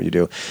system no matter what you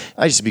do.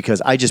 I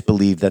just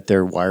believe that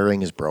their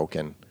wiring is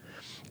broken.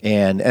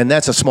 And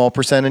that's a small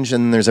percentage,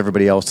 and there's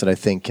everybody else that I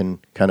think can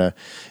kind of,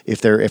 if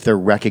they're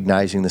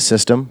recognizing the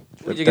system.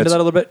 Would you get into that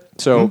a little bit?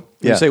 So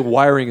when you say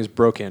wiring is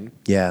broken,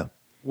 yeah.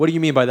 What do you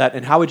mean by that?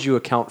 And how would you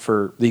account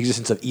for the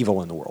existence of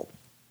evil in the world?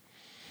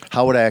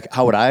 How would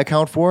I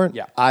account for it?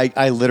 Yeah.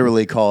 I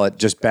literally call it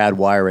just bad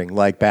wiring,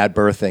 like bad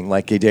birthing,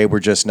 like they were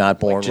just not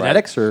born right.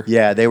 Genetics, or?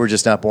 Yeah, they were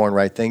just not born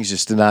right. Things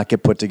just did not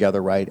get put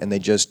together right, and they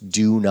just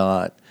things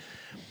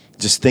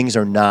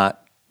are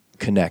not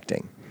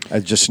connecting.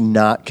 Just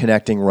not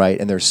connecting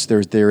right, and there's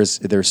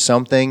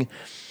something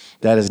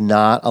that is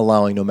not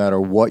allowing, no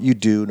matter what you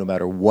do, no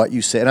matter what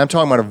you say, and I'm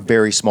talking about a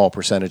very small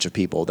percentage of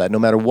people, that no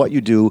matter what you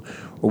do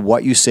or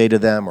what you say to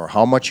them or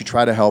how much you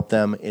try to help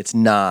them, it's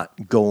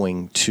not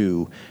going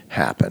to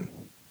happen,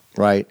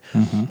 right?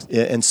 Mm-hmm.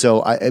 And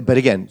so, but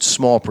again,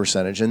 small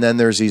percentage, and then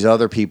there's these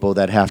other people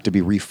that have to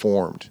be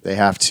reformed, they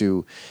have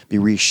to be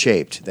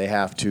reshaped, they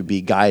have to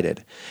be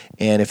guided.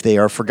 And if they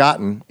are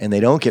forgotten and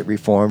they don't get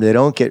reformed, they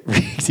don't get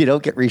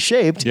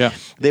reshaped,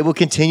 they will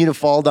continue to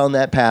fall down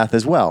that path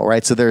as well,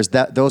 right? So there's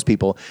those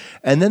people.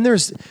 And then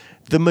there's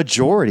the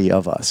majority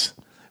of us,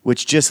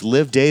 which just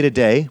live day to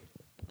day,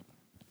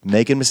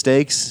 making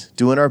mistakes,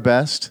 doing our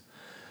best.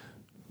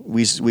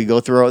 We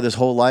go through this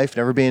whole life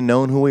never being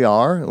known who we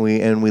are,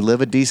 and we live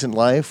a decent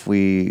life.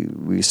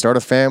 We start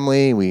a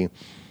family, we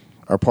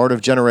are part of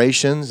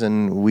generations,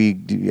 and we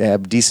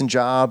have decent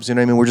jobs. You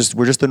know what I mean?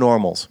 We're just the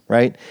normals,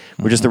 right?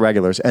 We're just the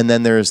regulars. And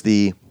then there's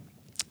the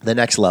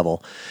next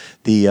level,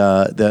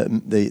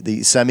 the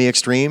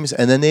semi-extremes,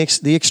 and then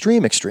the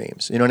extreme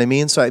extremes. You know what I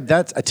mean? So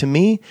to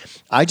me,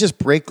 I just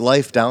break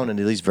life down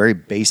into these very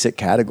basic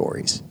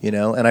categories,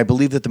 and I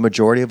believe that the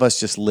majority of us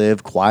just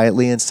live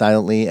quietly and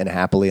silently and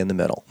happily in the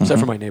middle. Except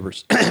for my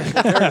neighbors.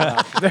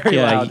 Very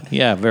loud.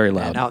 Yeah, very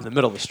loud. And out in the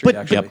middle of the street,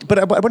 actually. But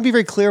I want to be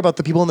very clear about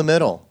the people in the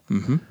middle.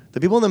 Mm-hmm. The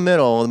people in the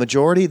middle, the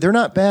majority, they're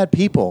not bad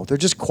people. They're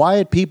just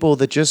quiet people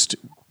that just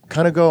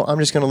kind of go, I'm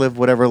just going to live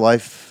whatever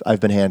life I've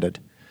been handed.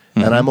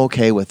 Mm-hmm. And I'm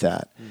okay with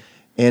that.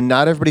 And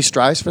not everybody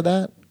strives for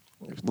that.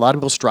 A lot of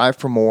people strive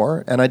for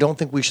more. And I don't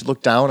think we should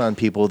look down on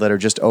people that are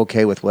just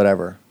okay with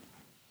whatever.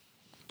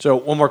 So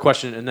one more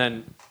question, and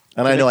then...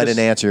 And I know I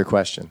didn't answer your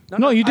question.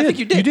 No, you did. I think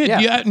you did.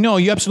 Yeah. No,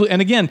 you absolutely.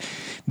 And again,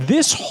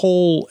 this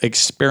whole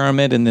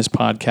experiment in this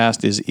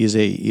podcast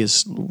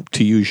is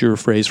to use your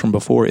phrase from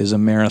before, is a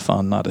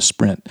marathon, not a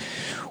sprint.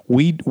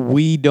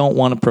 We don't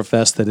want to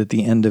profess that at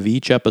the end of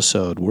each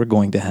episode we're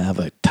going to have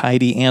a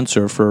tidy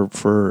answer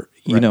for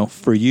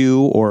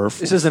you or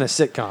this isn't a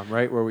sitcom,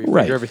 right? Where we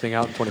figure everything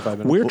out in 25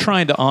 minutes. We're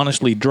trying to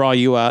honestly draw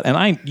you out,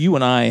 and you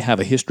and I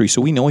have a history,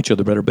 so we know each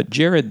other better. But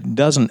Jared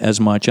doesn't as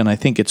much, and I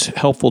think it's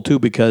helpful too,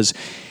 because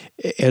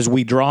as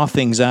we draw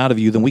things out of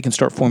you, then we can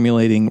start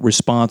formulating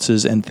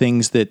responses and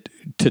things that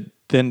to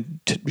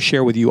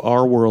share with you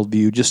our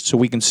worldview, just so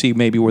we can see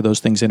maybe where those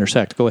things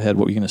intersect. Go ahead.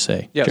 What were you going to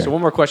say? Yeah. Jared? So one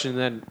more question, and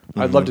then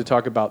I'd love to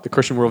talk about the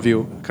Christian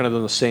worldview, kind of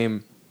on the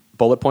same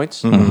bullet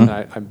points. Mm-hmm. And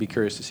I'd be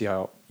curious to see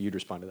how you'd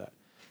respond to that.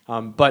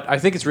 But I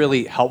think it's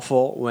really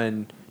helpful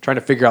when trying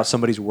to figure out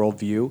somebody's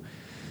worldview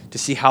to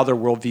see how their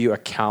worldview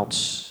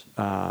accounts,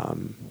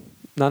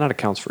 not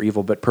accounts for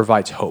evil, but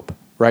provides hope,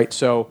 right?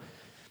 So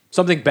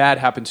something bad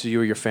happens to you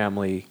or your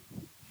family,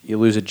 you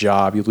lose a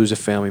job, you lose a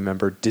family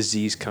member,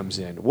 disease comes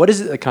in. What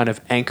is it that kind of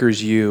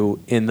anchors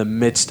you in the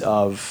midst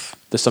of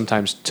the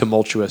sometimes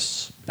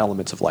tumultuous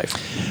elements of life?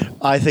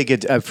 I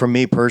think for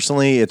me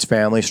personally, it's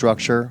family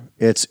structure.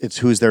 It's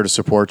who's there to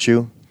support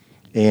you.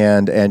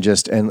 And at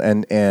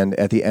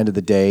the end of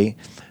the day,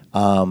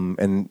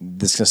 and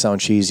this is gonna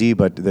sound cheesy,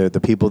 but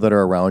the people that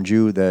are around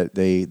you, that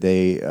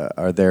they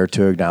are there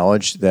to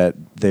acknowledge that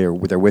they're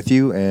with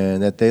you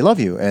and that they love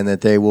you and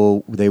that they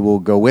will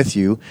go with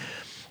you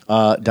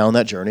down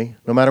that journey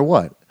no matter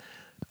what.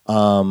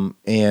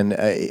 And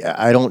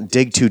I don't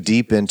dig too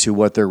deep into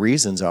what their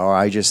reasons are.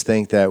 I just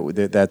think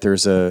that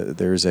there's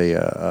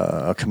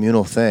a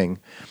communal thing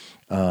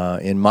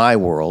in my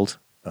world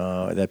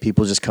that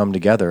people just come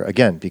together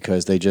again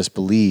because they just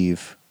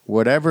believe.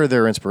 Whatever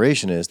their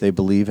inspiration is, they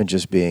believe in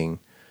just being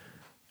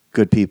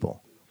good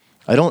people.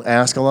 I don't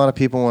ask a lot of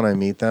people when I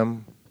meet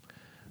them.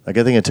 Like,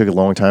 I think it took a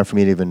long time for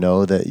me to even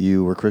know that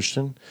you were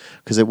Christian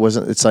because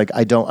it's like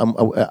I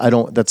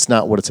don't. That's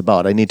not what it's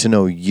about. I need to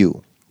know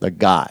you, the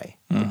guy,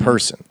 the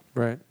person.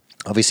 Right.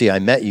 Obviously, I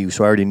met you,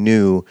 so I already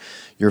knew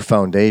your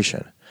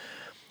foundation.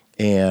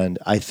 And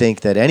I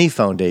think that any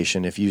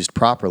foundation, if used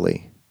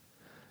properly,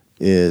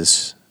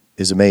 is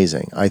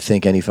amazing. I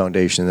think any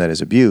foundation that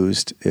is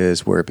abused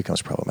is where it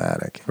becomes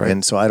problematic. Right.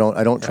 And so I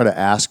don't try to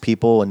ask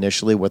people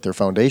initially what their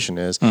foundation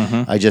is.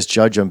 I just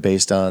judge them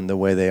based on the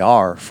way they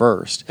are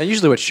first. And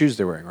usually what shoes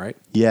they're wearing, right?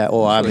 Yeah.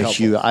 Oh, I'm a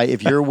shoe.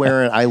 If you're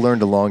wearing, I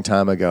learned a long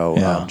time ago,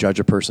 Yeah. Judge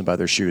a person by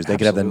their shoes. They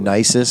could have the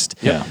nicest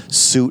Yeah.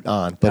 suit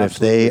on, but if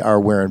they are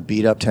wearing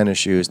beat up tennis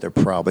shoes, they're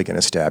probably going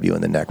to stab you in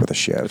the neck with a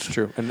shiv. That's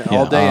true. And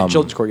all day in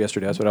children's court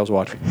yesterday, that's what I was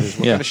watching. What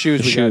kind of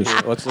shoes we got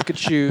here? Let's look at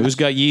shoes. Who's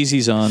got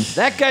Yeezys on?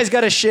 That guy's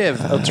got a shiv.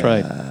 That's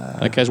right.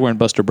 That guy's wearing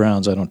Buster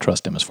Browns. I don't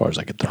trust him as far as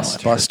I could throw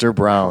it. Buster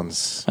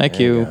Browns. Thank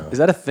There you. go. Is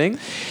that a thing?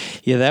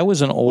 Yeah, that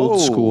was an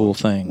old school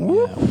thing.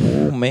 Yeah.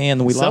 Oh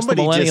man, we lost the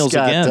Somebody millennials just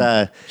got,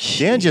 again.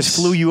 Dan just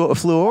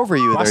flew over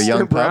you there, Buster young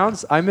pup.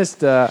 Browns? I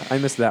missed that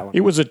one.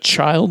 It was a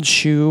child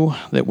shoe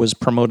that was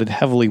promoted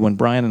heavily when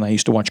Brian and I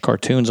used to watch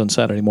cartoons on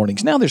Saturday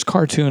mornings. Now there's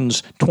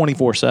cartoons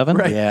 24/7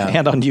 Right. Yeah.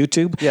 and on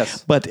YouTube.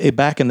 Yes. But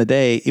back in the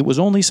day, it was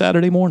only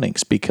Saturday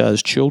mornings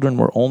because children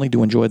were only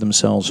to enjoy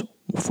themselves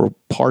for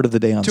part of the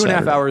day on 2.5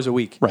 Saturday. hours a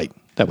week. Right.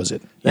 That was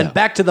it. Then Yeah.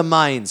 back to the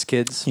mines,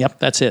 kids. Yep,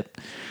 that's it.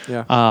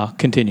 Yeah.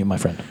 Continue, my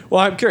friend.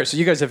 Well, I'm curious. So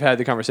you guys have had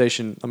the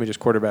conversation. Let me just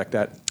quarterback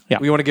that. Yeah.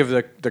 We want to give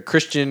the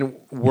Christian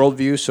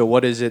worldview. So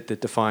what is it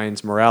that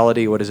defines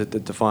morality? What is it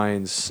that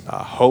defines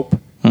hope?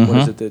 What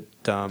is it that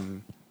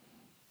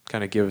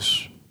kind of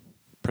gives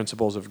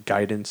principles of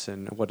guidance,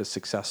 and what does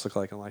success look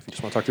like in life? You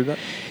just want to talk through that?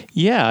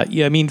 Yeah.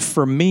 I mean,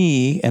 for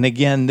me, and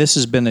again, this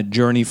has been a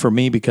journey for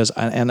me because,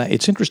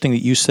 it's interesting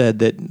that you said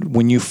that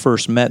when you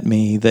first met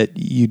me that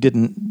you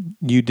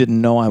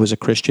didn't know I was a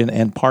Christian,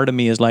 and part of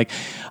me is like,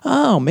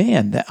 oh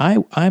man,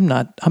 I'm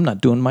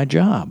not doing my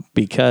job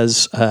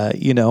because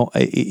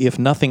if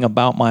nothing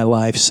about my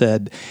life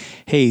said,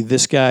 hey,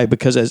 this guy,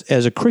 because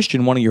as a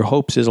Christian, one of your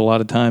hopes is a lot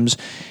of times,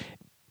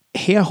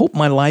 hey, I hope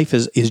my life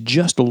is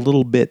just a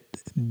little bit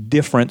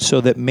different so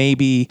that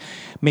maybe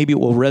it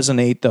will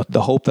resonate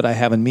the hope that I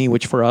have in me,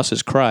 which for us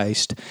is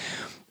Christ.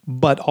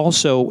 But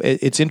also,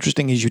 it's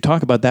interesting as you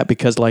talk about that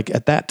because, like,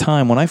 at that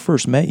time when I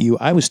first met you,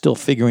 I was still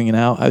figuring it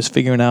out. I was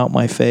figuring out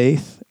my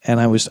faith, and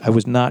I was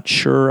not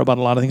sure about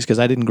a lot of things because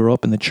I didn't grow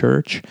up in the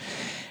church.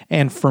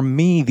 And for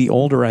me, the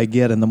older I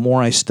get and the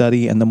more I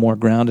study and the more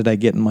grounded I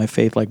get in my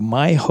faith, like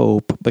my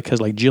hope, because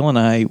like Jill and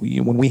I,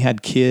 when we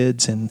had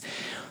kids and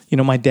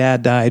my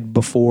dad died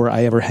before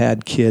I ever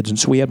had kids, and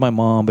so we had my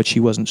mom, but she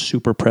wasn't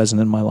super present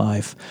in my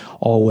life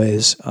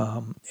always.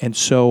 And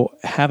so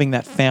having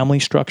that family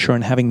structure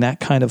and having that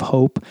kind of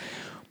hope,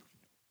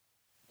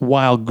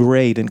 while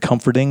great and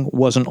comforting,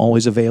 wasn't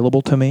always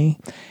available to me.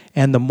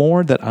 And the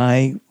more that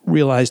I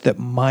realized that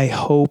my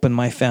hope and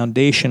my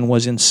foundation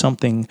was in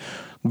something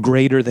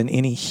greater than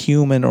any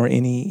human or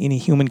any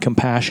human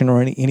compassion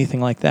or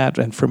anything like that,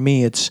 and for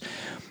me, it's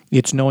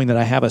knowing that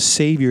I have a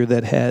Savior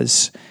that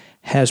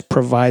has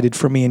provided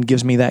for me and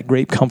gives me that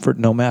great comfort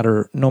no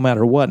matter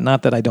what.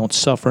 Not that I don't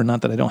suffer,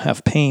 not that I don't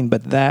have pain,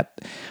 but that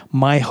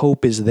my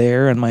hope is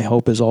there, and my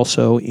hope is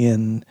also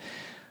in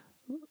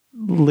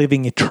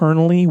living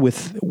eternally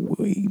with.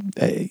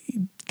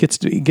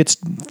 Gets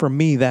for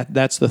me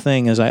that's the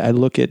thing as I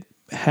look at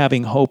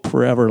having hope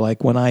forever.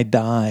 Like when I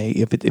die,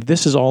 if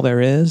this is all there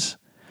is.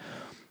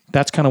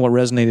 That's kind of what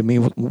resonated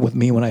with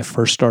me when I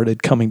first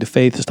started coming to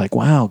faith. It's like,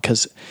 wow,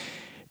 because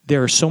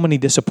there are so many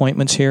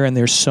disappointments here, and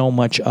there's so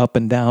much up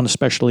and down,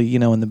 especially,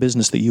 in the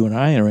business that you and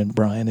I are in,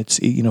 Brian. It's,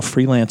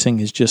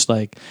 freelancing is just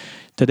like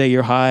today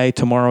you're high,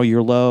 tomorrow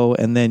you're low,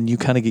 and then you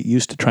kind of get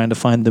used to trying to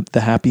find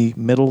the happy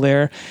middle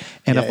there.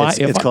 And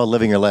it's called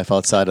living your life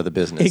outside of the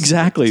business.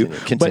 Exactly.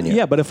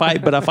 Continue. But if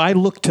I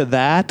look to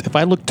that, if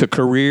I look to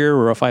career,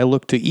 or if I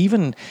look to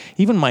even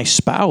my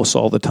spouse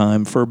all the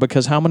time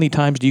because how many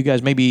times do you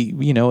guys maybe,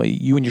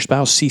 you and your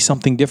spouse see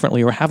something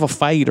differently or have a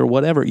fight or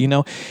whatever,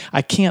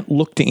 I can't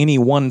look to any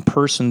one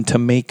person to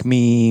make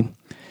me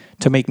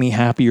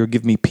happy or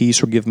give me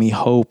peace or give me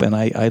hope. And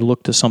I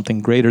look to something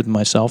greater than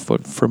myself.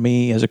 But for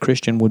me as a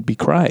Christian would be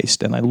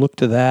Christ. And I look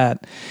to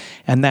that,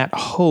 and that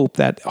hope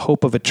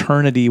of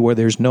eternity where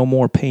there's no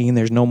more pain,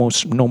 there's no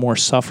more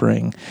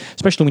suffering,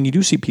 especially when you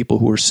do see people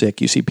who are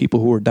sick, you see people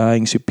who are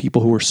dying, you see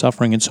people who are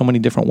suffering in so many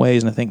different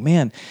ways. And I think,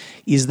 man,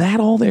 is that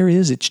all there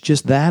is? It's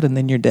just that, and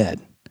then you're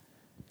dead.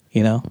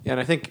 You know? Yeah, and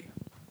I think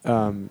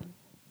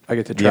I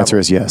get to travel. The answer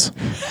is yes.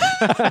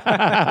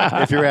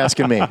 If you're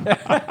asking me.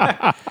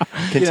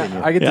 Continue.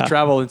 Yeah, I get to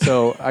travel, and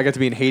so I got to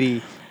be in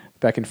Haiti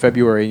back in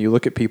February, and you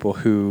look at people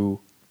who,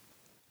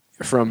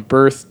 from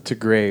birth to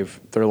grave,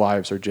 their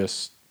lives are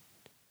just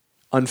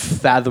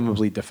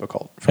unfathomably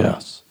difficult for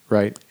us,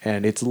 right?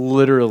 And it's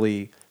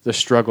literally the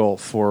struggle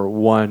for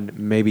 1,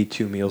 maybe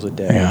 2 meals a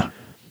day. Yeah.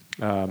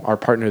 Our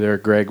partner there,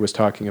 Greg, was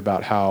talking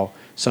about how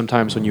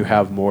sometimes when you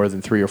have more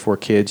than 3 or 4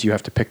 kids, you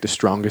have to pick the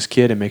strongest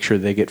kid and make sure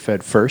they get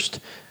fed first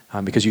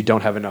because you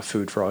don't have enough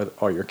food for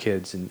all your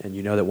kids, and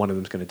you know that one of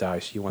them is going to die,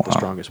 so you want the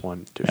strongest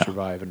one to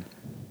survive. And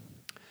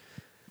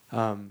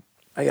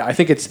I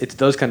think it's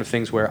those kind of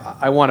things where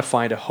I want to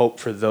find a hope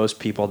for those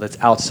people that's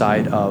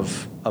outside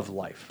of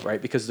life,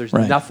 right? Because there's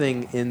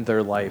nothing in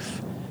their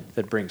life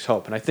that brings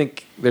hope. And I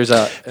think there's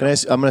a...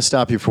 I'm going to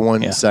stop you for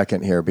one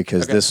second here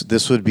because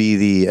this would be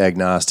the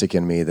agnostic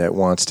in me that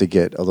wants to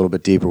get a little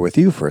bit deeper with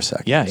you for a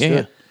second.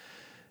 Yeah.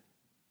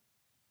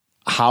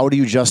 How do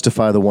you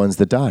justify the ones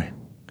that die?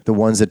 The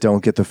ones that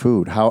don't get the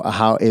food?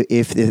 How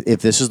if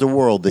this is the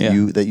world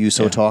that you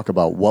so talk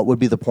about, what would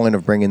be the point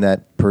of bringing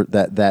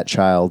that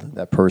child,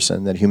 that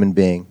person, that human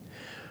being,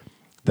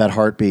 that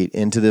heartbeat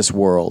into this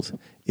world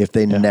if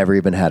they never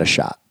even had a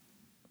shot?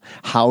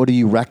 How do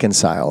you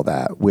reconcile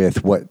that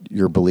with what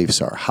your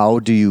beliefs are? How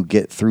do you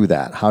get through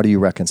that? How do you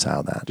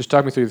reconcile that? Just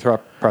talk me through the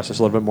thought process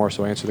a little bit more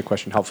so I answer the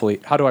question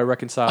helpfully. How do I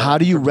reconcile? How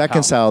do you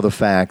reconcile the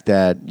fact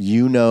that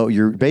you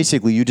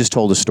just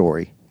told a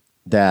story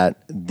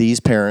that these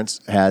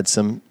parents had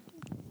some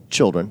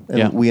children,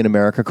 and we in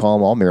America call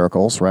them all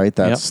miracles, right?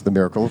 That's the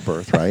miracle of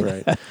birth,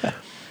 right? Right.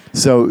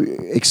 So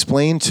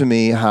explain to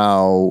me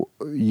how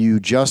you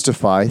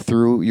justify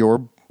through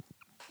your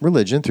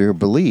religion, through your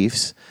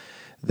beliefs,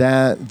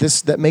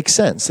 that makes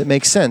sense. It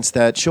makes sense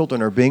that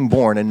children are being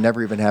born and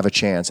never even have a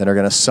chance and are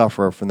going to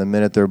suffer from the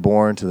minute they're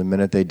born to the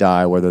minute they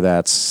die, whether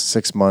that's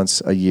 6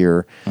 months, a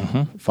year,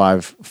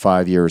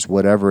 5 years,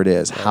 whatever it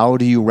is. How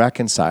do you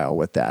reconcile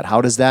with that? How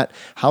does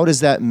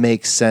that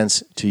make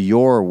sense to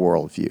your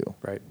worldview?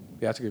 Right.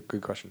 Yeah, that's a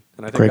good question.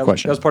 And I think Great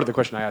question. That was part of the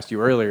question I asked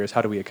you earlier is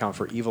how do we account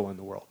for evil in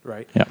the world,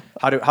 right? Yeah.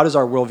 How does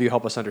our worldview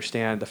help us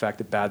understand the fact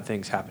that bad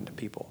things happen to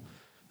people?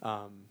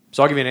 So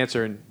I'll give you an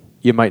answer, and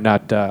you might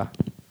not...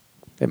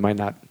 it might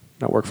not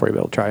work for you, but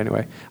I'll try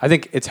anyway. I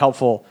think it's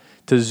helpful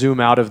to zoom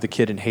out of the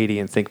kid in Haiti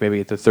and think maybe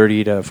at the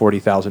 30 to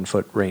 40,000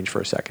 foot range for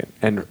a second.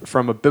 And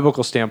from a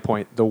biblical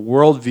standpoint, the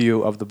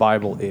worldview of the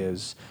Bible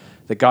is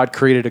that God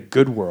created a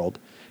good world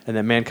and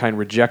that mankind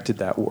rejected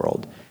that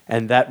world.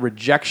 And that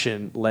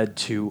rejection led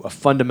to a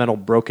fundamental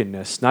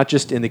brokenness, not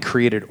just in the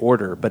created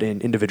order, but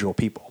in individual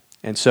people.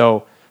 And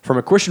so from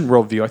a Christian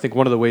worldview, I think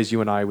one of the ways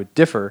you and I would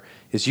differ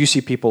is you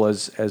see people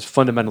as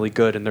fundamentally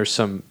good, and there's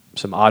some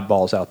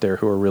oddballs out there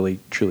who are really,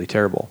 truly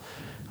terrible.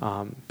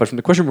 But from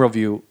the Christian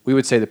worldview, we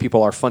would say that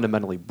people are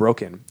fundamentally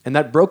broken. And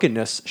that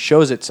brokenness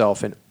shows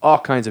itself in all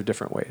kinds of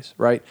different ways,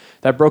 right?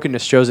 That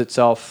brokenness shows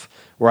itself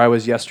where I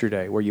was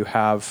yesterday, where you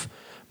have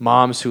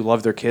moms who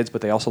love their kids,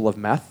 but they also love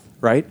meth,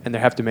 right? And they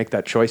have to make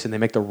that choice, and they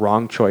make the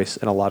wrong choice,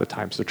 and a lot of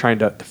times they're trying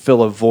to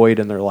fill a void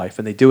in their life,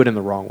 and they do it in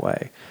the wrong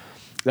way.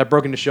 That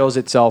brokenness shows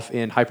itself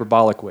in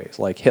hyperbolic ways,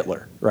 like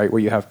Hitler, right?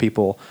 Where you have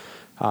people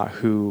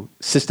who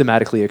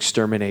systematically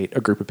exterminate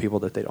a group of people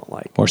that they don't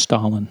like. Or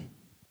Stalin.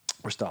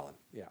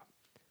 Yeah.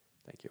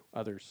 Thank you.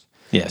 Others.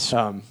 Yes.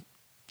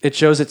 It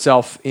shows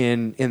itself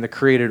in the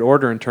created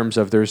order in terms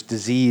of there's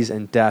disease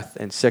and death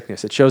and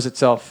sickness. It shows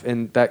itself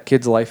in that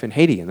kid's life in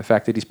Haiti and the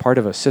fact that he's part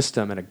of a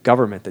system and a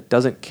government that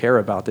doesn't care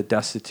about the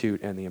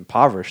destitute and the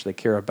impoverished. They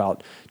care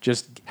about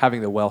just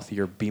having the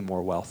wealthier be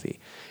more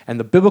wealthy. And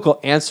the biblical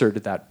answer to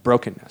that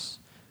brokenness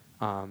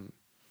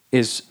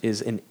is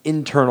an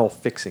internal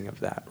fixing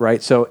of that,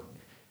 right? So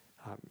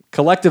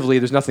collectively,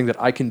 there's nothing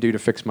that I can do to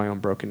fix my own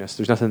brokenness.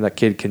 There's nothing that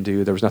kid can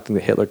do. There was nothing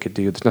that Hitler could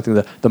do. There's nothing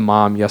that the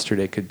mom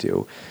yesterday could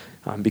do.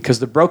 Because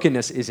the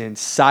brokenness is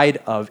inside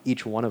of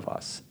each one of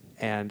us.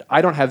 And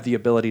I don't have the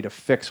ability to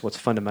fix what's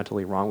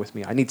fundamentally wrong with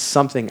me. I need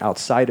something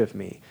outside of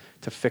me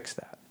to fix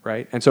that,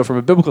 right? And so from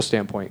a biblical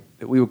standpoint,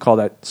 we would call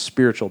that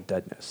spiritual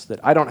deadness, that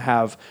I don't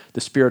have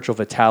the spiritual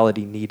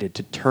vitality needed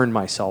to turn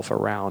myself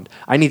around.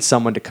 I need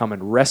someone to come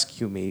and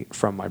rescue me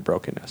from my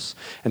brokenness.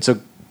 And so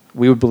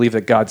we would believe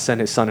that God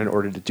sent his son in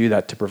order to do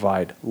that, to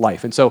provide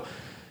life. And so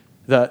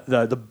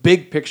the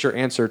big picture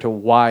answer to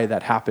why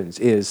that happens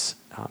is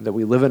that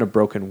we live in a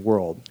broken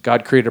world.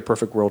 God created a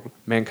perfect world.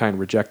 Mankind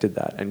rejected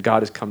that, and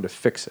God has come to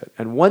fix it.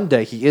 And one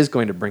day he is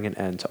going to bring an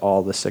end to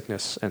all the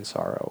sickness and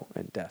sorrow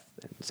and death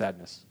and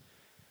sadness.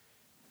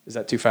 Is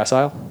that too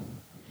facile?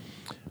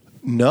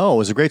 No, it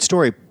was a great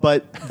story,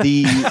 but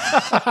the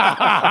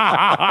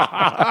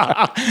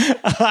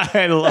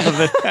I love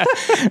it.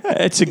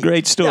 It's a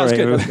great story.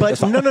 Yeah,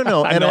 but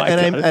no, I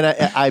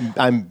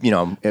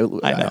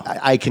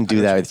can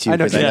do that with you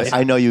because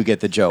I know you get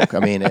the joke. I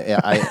mean,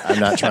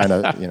 I'm not trying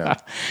to,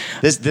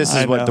 this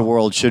is what the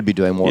world should be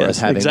doing more, is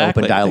having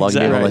open dialogue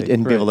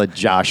and be able to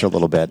josh a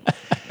little bit.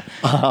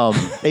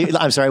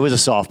 I'm sorry, it was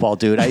a softball,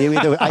 dude.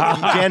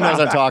 Jan knows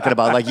what I'm talking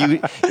about. Like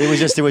there was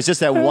just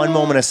that one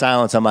moment of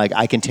silence. I'm like,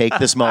 I can take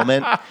this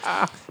moment.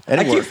 And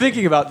I keep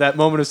thinking about that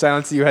moment of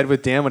silence that you had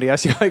with Dan when he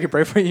asked you how you could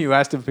pray for you. You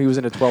asked him if he was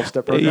in a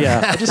 12-step program. Yeah.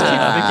 I just keep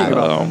thinking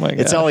about Oh, my God.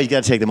 It's always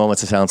got to take the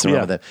moments of silence and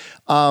run with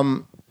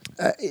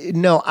it.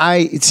 No,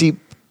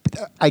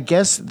 I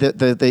guess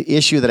the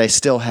issue that I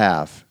still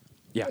have,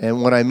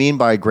 and what I mean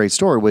by a great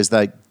story was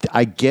that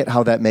I get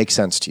how that makes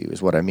sense to you,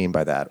 is what I mean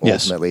by that.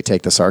 Yes. Ultimately,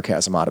 take the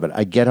sarcasm out of it.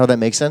 I get how that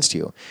makes sense to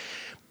you.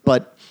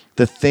 But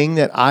the thing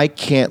that I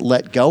can't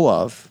let go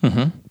of,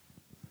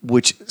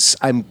 which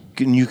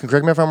you can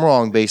correct me if I'm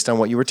wrong based on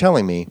what you were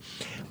telling me,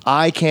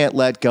 I can't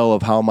let go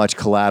of how much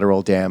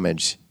collateral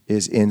damage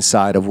is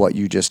inside of what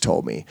you just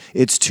told me.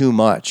 It's too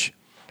much,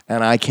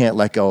 and I can't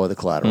let go of the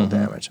collateral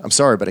damage. I'm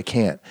sorry, but I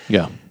can't.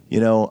 Yeah.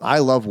 I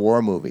love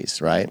war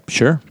movies, right?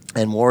 Sure.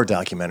 And war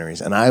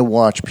documentaries, and I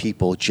watch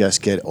people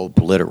just get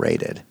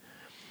obliterated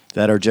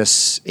that are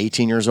just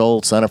 18 years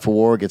old, sign up for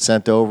war, get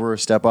sent over,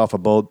 step off a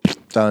boat,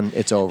 done,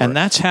 it's over. And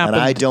that's happened.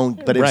 And I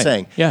don't, but I'm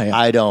saying,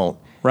 I don't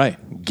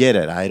get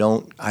it. I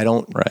don't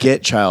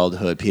get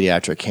childhood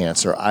pediatric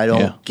cancer. I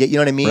don't get, you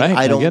know what I mean? Right.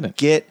 I don't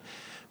get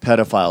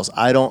pedophiles.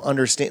 I don't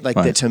understand. Like,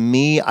 that, to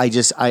me, I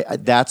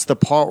that's the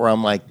part where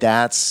I'm like,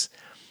 that's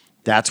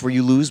where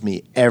you lose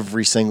me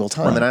every single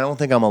time. Right. And I don't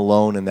think I'm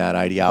alone in that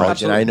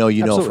ideology. And I know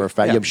you know for a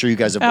fact. Yeah. I'm sure you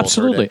guys have both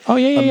heard it a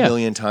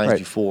million times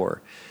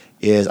before.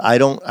 Is I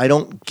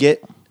don't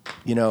get,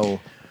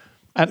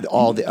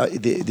 all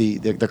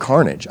the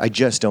carnage. I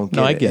just don't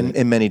get it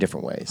in many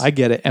different ways. I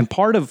get it. And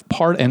part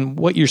and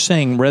what you're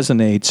saying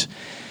resonates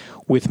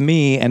with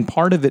me, and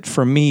part of it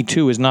for me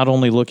too is not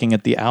only looking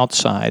at the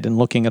outside and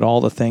looking at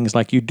all the things,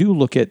 like you do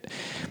look at,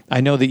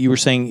 I know that you were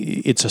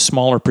saying it's a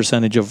smaller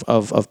percentage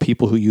of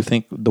people who you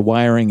think the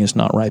wiring is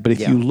not right, but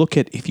if you look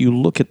at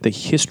the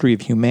history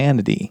of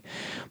humanity,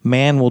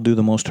 man will do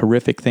the most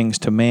horrific things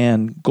to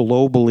man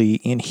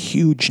globally in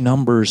huge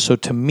numbers. So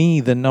to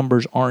me, the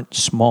numbers aren't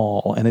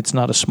small, and it's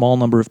not a small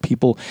number of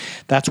people.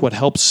 That's what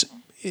helps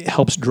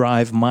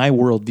drive my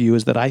worldview,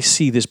 is that I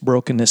see this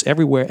brokenness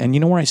everywhere. And you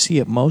know where I see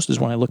it most is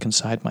when I look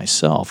inside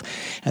myself.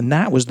 And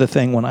that was the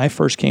thing when I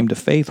first came to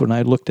faith, when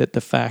I looked at the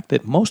fact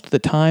that most of the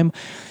time,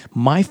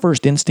 my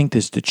first instinct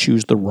is to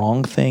choose the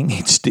wrong thing.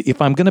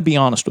 If I'm going to be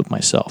honest with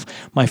myself,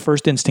 my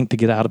first instinct to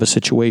get out of a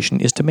situation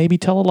is to maybe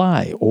tell a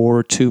lie,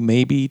 or to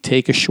maybe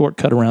take a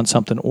shortcut around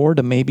something, or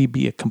to maybe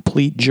be a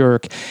complete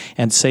jerk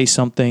and say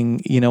something,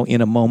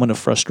 in a moment of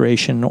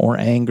frustration or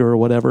anger or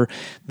whatever,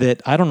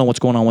 that I don't know what's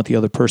going on with the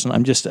other person.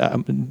 I'm just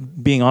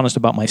being honest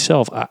about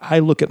myself. I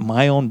look at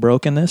my own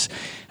brokenness,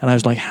 and I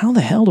was like, how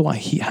the hell do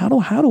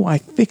I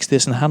fix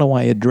this, and how do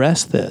I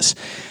address this?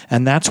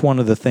 And that's one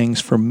of the things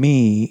for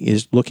me,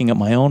 is looking at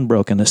my own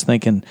brokenness,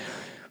 thinking,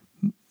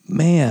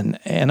 man,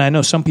 and I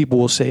know some people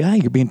will say,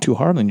 you're being too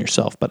hard on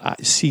yourself. But I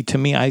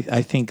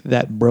think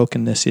that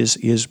brokenness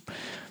is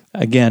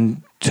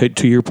again,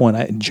 to your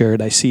point,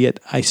 Jared, I see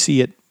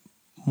it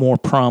more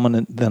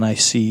prominent than I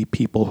see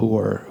people who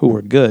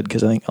are good,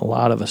 because I think a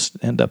lot of us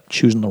end up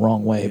choosing the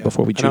wrong way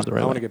before we choose the right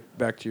way. I want to get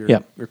back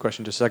to your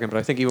question just a second, but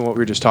I think even what we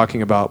were just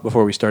talking about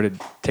before we started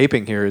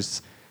taping here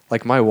is,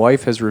 like, my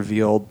wife has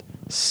revealed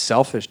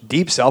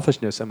deep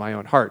selfishness in my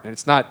own heart. And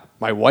it's not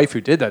my wife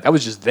who did that. That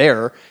was just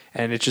there.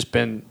 And it's just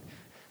been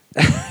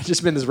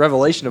this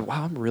revelation of,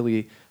 wow, I'm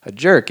really a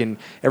jerk. And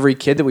every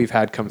kid that we've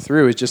had come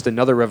through is just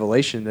another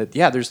revelation that,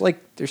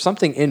 there's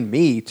something in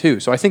me too.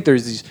 So I think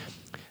there's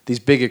these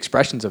big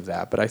expressions of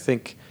that. But I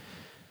think,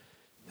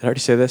 did I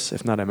already say this?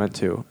 If not, I meant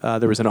to.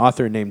 There was an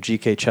author named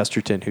G.K.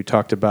 Chesterton who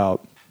talked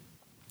about,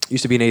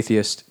 used to be an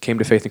atheist, came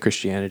to faith in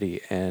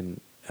Christianity, and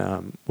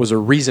was a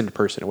reasoned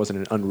person. It wasn't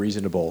an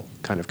unreasonable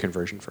kind of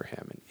conversion for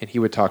him. And he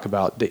would talk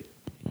about that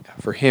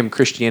for him,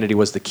 Christianity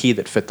was the key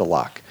that fit the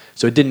lock.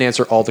 So it didn't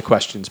answer all the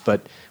questions,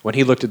 but when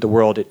he looked at the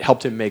world, it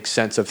helped him make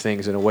sense of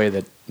things in a way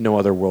that no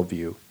other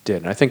worldview did.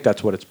 And I think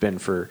that's what it's been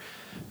for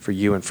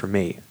you and for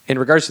me. In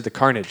regards to the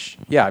carnage,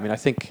 I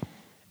think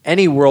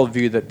any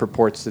worldview that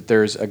purports that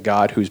there's a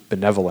God who's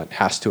benevolent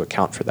has to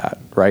account for that,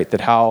 right?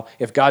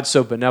 If God's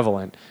so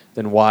benevolent,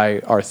 then why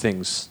are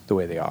things the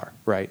way they are,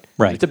 right?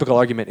 Right. The typical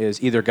argument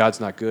is either God's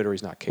not good or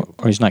he's not capable.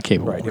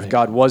 Right. If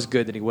God was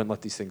good, then he wouldn't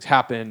let these things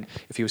happen.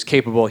 If he was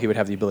capable, he would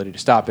have the ability to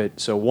stop it.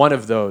 So one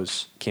of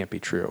those can't be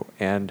true.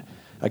 And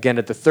again,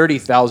 at the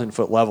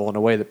 30,000-foot level, in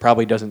a way that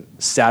probably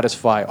doesn't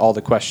satisfy all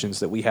the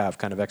questions that we have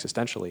kind of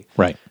existentially,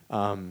 right?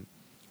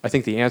 I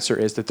think the answer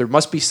is that there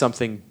must be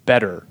something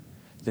better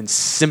than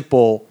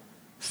simple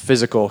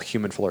physical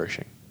human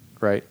flourishing,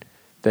 right?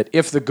 That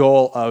if the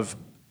goal of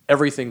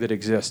everything that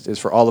exists is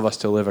for all of us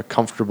to live a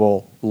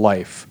comfortable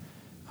life,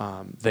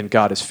 then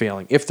God is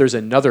failing. If there's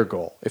another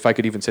goal, if I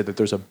could even say that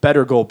there's a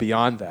better goal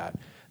beyond that,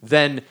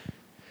 then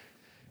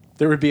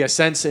there would be a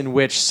sense in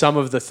which some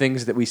of the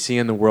things that we see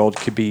in the world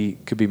could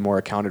be more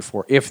accounted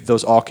for if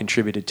those all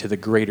contributed to a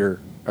greater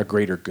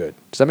good.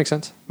 Does that make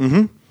sense?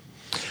 Mm-hmm.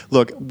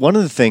 Look, one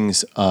of the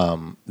things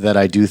that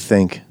I do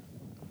think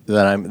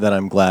that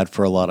I'm glad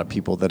for a lot of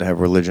people that have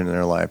religion in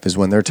their life is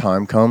when their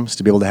time comes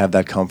to be able to have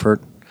that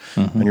comfort.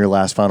 on your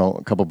last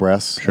final couple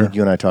breaths. Sure. I think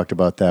you and I talked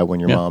about that when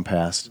your Yeah. mom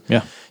passed.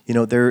 Yeah. You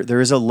know,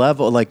 there is a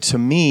level, like, to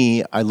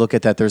me, I look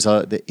at that.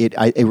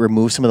 It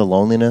removes some of the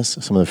loneliness,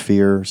 some of the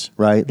fears,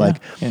 right? Yeah.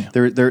 Like, Yeah.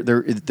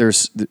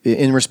 there's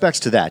in respects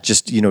to that,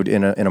 just, you know,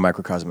 in a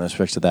microcosm, in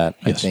respects to that,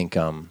 Yes.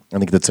 I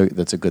think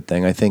that's a good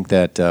thing. I think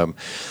that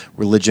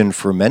religion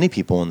for many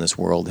people in this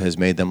world has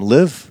made them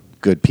live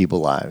good people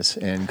lives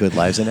and good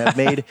lives, and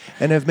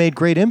have made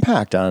great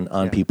impact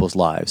on people's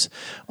lives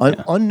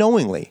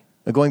unknowingly.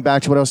 Going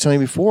back to what I was telling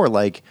you before,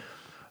 like,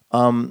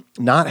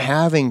 not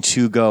having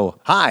to go,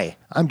 "Hi,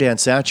 I'm Dan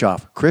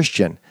Satchoff,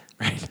 Christian.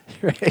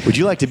 Right. Would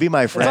you like to be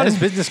my friend?" It's on his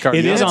business card.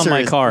 It The is on answer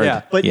my card.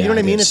 Yeah. But you know what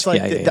I mean? It is. It's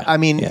like, I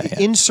mean,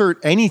 insert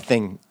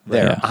anything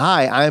there. Yeah.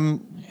 "Hi,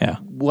 I'm Yeah.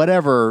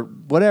 whatever."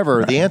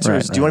 The answer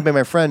is, right, "Do you want to be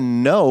my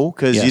friend?" No,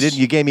 because Yes.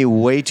 you gave me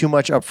way too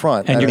much up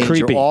front. And that you're means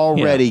creepy. You're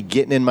already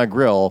getting in my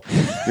grill.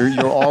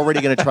 You're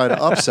already going to try to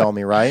upsell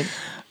me, right?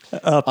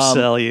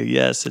 Upsell you.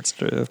 Yes, it's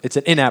true. It's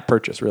an in-app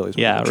purchase, really. Is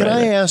what Yeah, it is. Can right.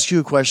 I ask you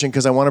a question?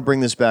 Because I want to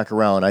bring this back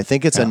around. I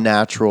think it's a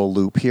natural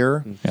loop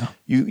here. Yeah.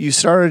 You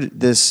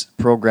started this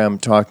program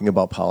talking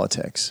about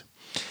politics.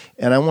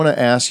 And I want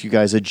to ask you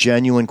guys a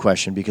genuine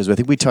question, because I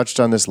think we touched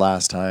on this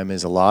last time,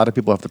 is a lot of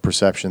people have the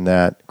perception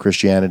that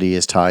Christianity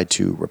is tied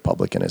to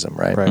republicanism,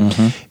 right? Right.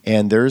 Mm-hmm.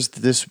 And there's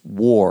this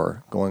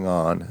war going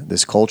on,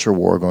 this culture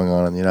war going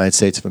on in the United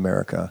States of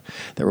America,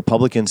 that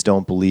Republicans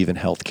don't believe in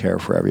health care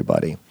for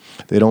everybody.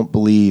 They don't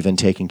believe in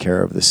taking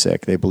care of the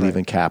sick. They believe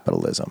in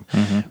capitalism.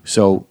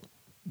 So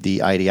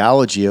the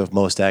ideology of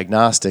most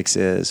agnostics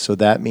is, so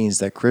that means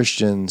that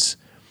Christians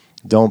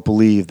don't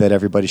believe that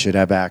everybody should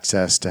have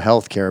access to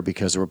health care,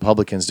 because the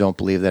Republicans don't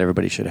believe that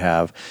everybody should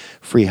have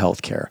free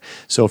health care.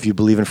 So if you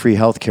believe in free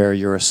health care,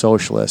 you're a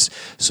socialist.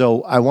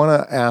 So I want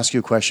to ask you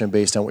a question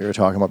based on what you were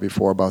talking about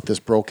before, about this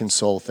broken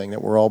soul thing,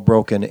 that we're all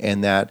broken,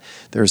 and that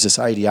there's this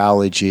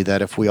ideology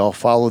that if we all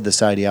followed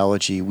this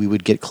ideology, we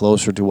would get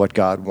closer to what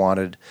God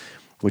wanted,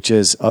 which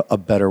is a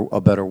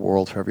better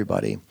world for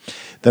everybody.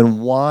 Then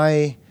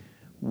why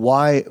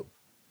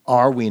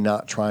are we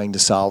not trying to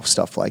solve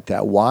stuff like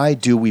that? Why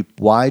do we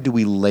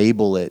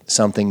label it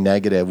something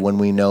negative when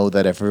we know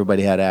that if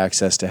everybody had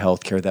access to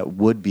healthcare, that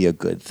would be a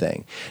good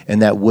thing,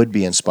 and that would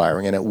be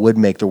inspiring, and it would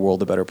make the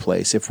world a better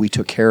place if we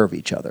took care of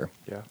each other?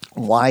 Yeah.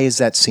 Why is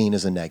that seen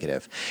as a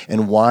negative?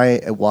 And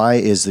why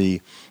is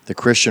the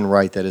Christian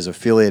right that is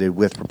affiliated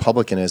with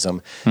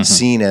republicanism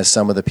seen as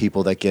some of the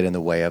people that get in the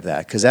way of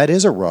that? Because that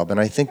is a rub, and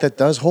I think that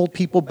does hold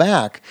people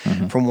back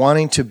from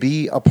wanting to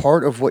be a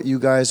part of what you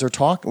guys are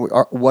talking.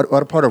 What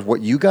a part of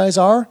what you guys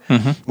are,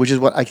 which is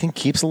what I think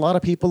keeps a lot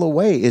of people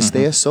away. Is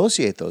they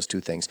associate those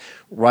two things,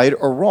 right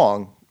or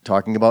wrong.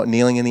 Talking about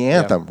kneeling in the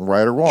anthem,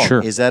 right or wrong.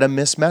 Sure. Is that a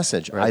missed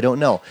message? Right. I don't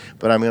know.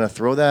 But I'm going to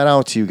throw that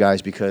out to you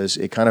guys, because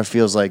it kind of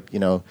feels like,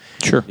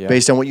 Sure.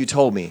 based on what you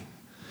told me.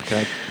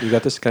 You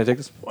got this? Can I take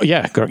this? Oh,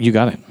 yeah, you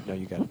got it. No,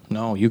 you got it.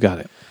 No, you got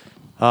it.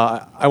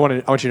 I want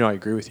you to know I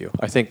agree with you.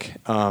 I think,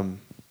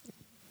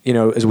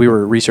 as we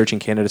were researching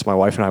candidates, my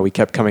wife and I, we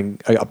kept coming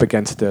up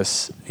against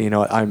this.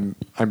 I'm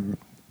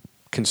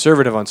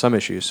conservative on some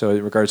issues. So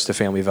in regards to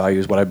family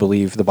values, what I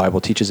believe the Bible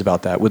teaches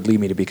about that would lead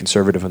me to be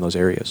conservative in those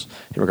areas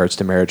in regards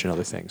to marriage and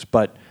other things.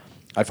 But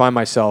I find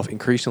myself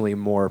increasingly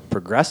more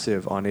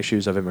progressive on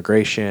issues of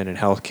immigration and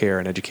healthcare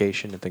and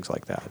education and things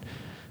like that,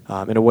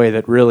 in a way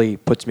that really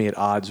puts me at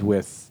odds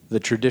with the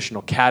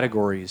traditional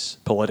categories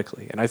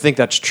politically. And I think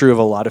that's true of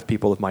a lot of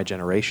people of my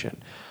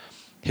generation.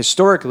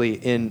 Historically,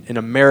 in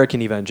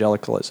American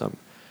evangelicalism,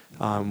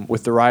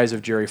 with the rise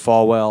of Jerry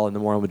Falwell and the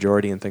moral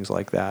majority and things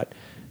like that,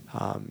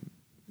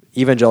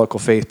 evangelical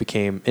faith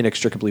became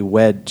inextricably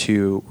wed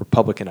to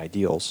Republican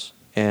ideals.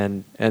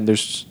 And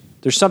there's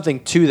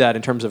something to that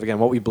in terms of, again,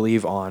 what we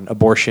believe on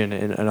abortion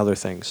and other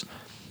things.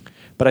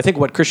 But I think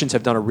what Christians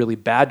have done a really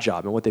bad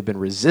job, and what they've been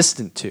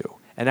resistant to,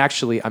 and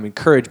actually I'm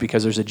encouraged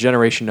because there's a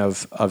generation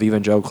of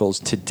evangelicals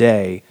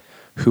today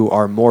who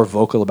are more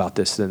vocal about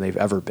this than they've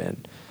ever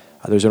been.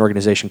 There's an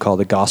organization called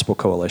the Gospel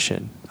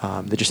Coalition.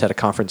 They just had a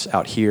conference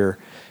out here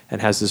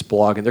and has this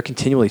blog, and they're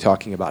continually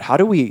talking about how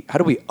do we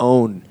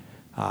own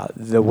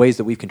the ways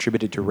that we've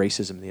contributed to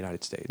racism in the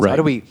United States. Right. How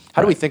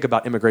do we think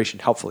about immigration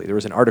helpfully? There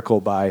was an article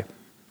by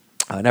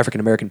an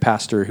African-American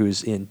pastor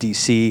who's in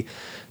D.C.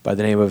 by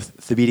the name of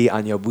Thabiti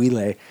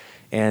Anyabwile.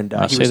 And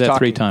he say was that talking,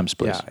 3 times,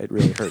 please. Yeah, it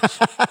really hurts.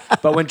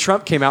 But when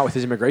Trump came out with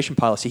his immigration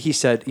policy, he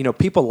said,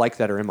 people like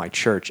that are in my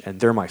church and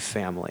they're my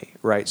family,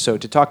 right? So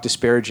to talk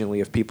disparagingly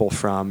of people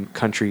from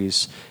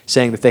countries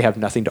saying that they have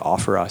nothing to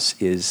offer us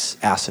is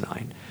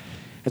asinine.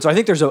 And so I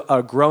think there's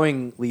a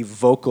growingly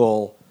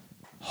vocal,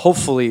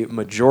 hopefully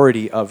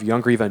majority of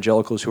younger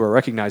evangelicals who are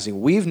recognizing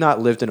we've not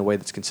lived in a way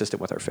that's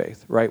consistent with our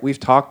faith, right? We've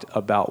talked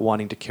about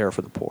wanting to care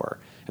for the poor.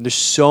 And there's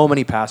so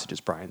many passages,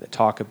 Brian, that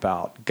talk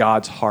about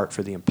God's heart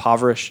for the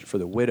impoverished, for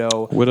the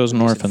widow, Widows and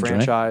for the orphans, right?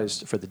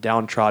 disenfranchised, for the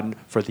downtrodden,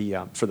 for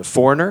the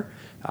foreigner,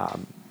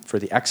 for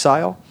the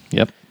exile.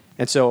 Yep.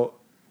 And so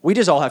we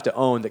just all have to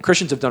own that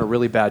Christians have done a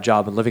really bad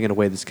job in living in a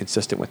way that's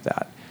consistent with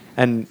that.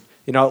 And,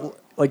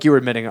 like you were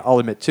admitting, I'll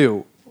admit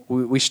too,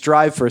 we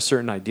strive for a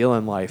certain ideal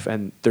in life,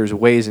 and there's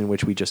ways in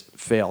which we just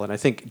fail. And I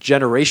think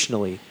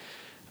generationally,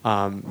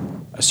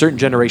 a certain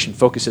generation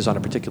focuses on a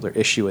particular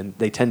issue, and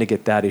they tend to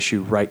get that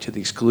issue right to the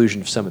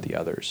exclusion of some of the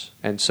others.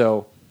 And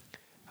so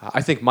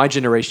I think my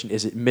generation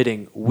is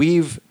admitting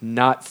we've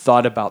not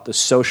thought about the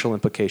social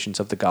implications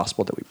of the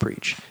gospel that we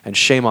preach, and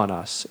shame on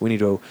us. We need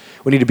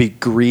to be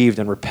grieved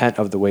and repent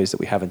of the ways that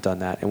we haven't done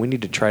that, and we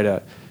need to try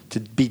to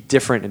be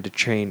different and to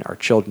train our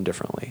children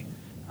differently.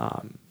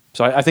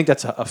 So I think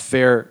that's a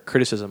fair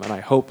criticism, and I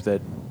hope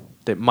that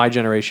my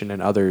generation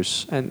and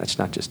others, and it's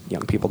not just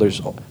young people, there's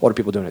older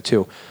people doing it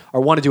too,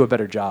 want to do a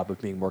better job of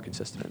being more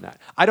consistent in that.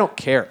 I don't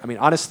care. I mean,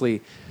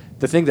 honestly,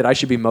 the thing that I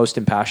should be most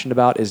impassioned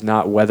about is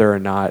not whether or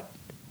not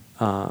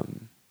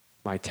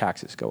my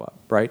taxes go up,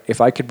 right?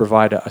 If I could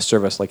provide a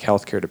service like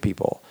healthcare to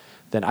people,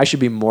 then I should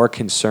be more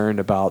concerned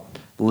about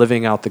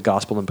living out the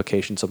gospel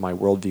implications of my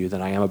worldview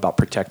than I am about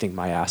protecting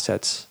my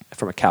assets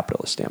from a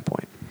capitalist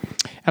standpoint.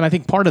 And I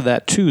think part of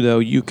that too, though,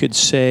 you could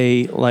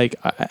say, like,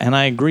 and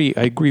I agree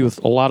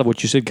with a lot of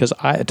what you said, because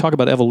I talk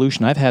about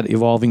evolution. I've had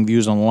evolving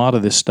views on a lot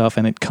of this stuff,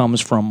 and it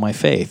comes from my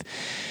faith.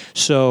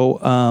 So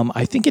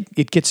I think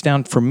it gets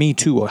down for me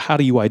too. How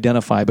do you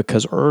identify?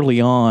 Because early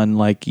on,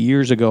 like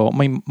years ago,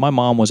 my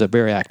mom was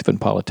very active in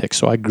politics,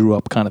 so I grew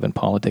up kind of in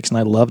politics, and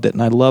I loved it.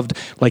 And I loved,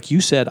 like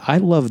you said, I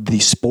loved the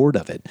sport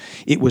of it.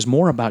 It was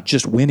more about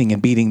just winning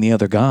and beating the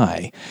other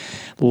guy,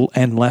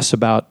 and less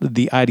about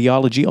the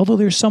ideology. Although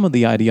there's some of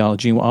the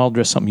ideology. I'll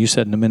address something you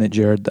said in a minute,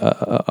 Jared,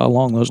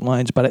 along those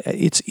lines. But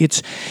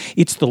it's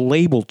the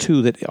label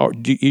too.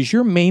 Is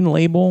your main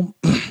label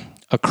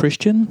a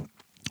Christian?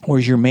 Or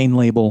is your main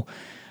label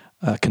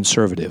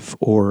conservative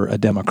or a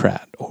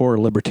Democrat or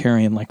a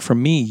libertarian? Like for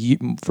me,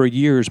 for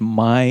years,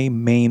 my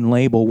main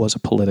label was a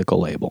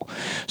political label.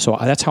 So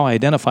that's how I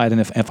identified.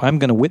 And if I'm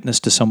going to witness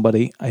to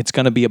somebody, it's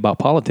going to be about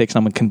politics.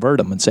 I'm going to convert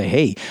them and say,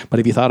 hey, but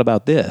have you thought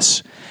about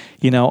this?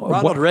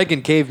 Ronald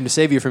Reagan came to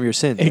save you from your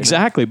sins.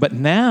 Exactly. But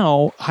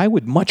now I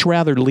would much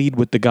rather lead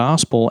with the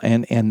gospel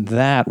and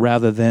that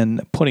rather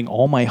than putting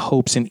all my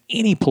hopes in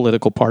any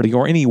political party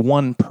or any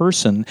one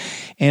person.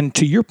 And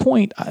to your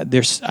point, I've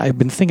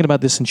been thinking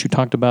about this since you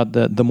talked about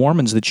the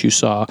Mormons that you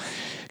saw.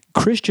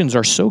 Christians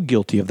are so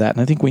guilty of that,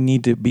 and I think we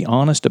need to be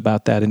honest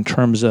about that in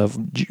terms of,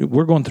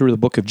 we're going through the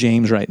book of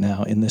James right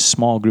now in this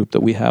small group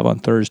that we have on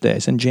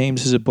Thursdays, and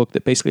James is a book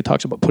that basically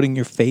talks about putting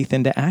your faith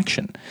into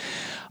action.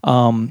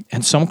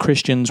 And some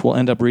Christians will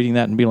end up reading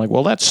that and be like,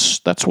 well,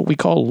 that's what we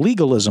call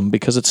legalism,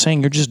 because it's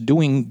saying you're just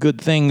doing good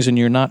things and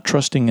you're not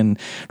trusting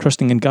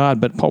in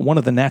God. But one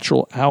of the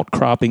natural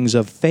outcroppings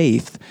of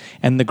faith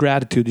and the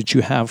gratitude that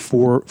you have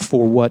for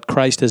what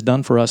Christ has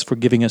done for us, for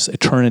giving us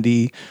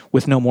eternity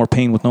with no more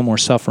pain, with no more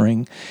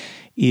suffering,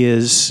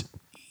 is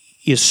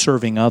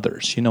serving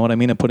others. You know what I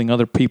mean? And putting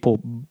other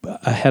people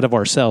ahead of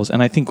ourselves.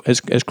 And I think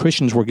as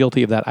Christians, we're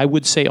guilty of that. I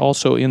would say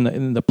also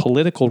in the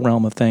political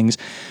realm of things,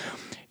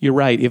 you're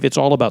right. If it's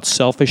all about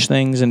selfish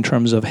things in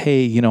terms of,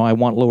 hey, I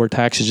want lower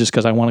taxes just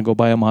because I want to go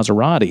buy a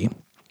Maserati.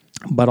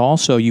 But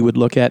also you would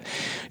look at,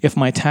 if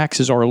my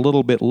taxes are a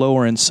little bit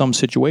lower in some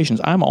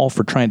situations, I'm all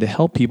for trying to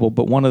help people.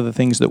 But one of the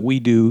things that we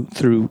do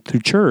through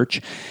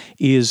church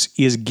is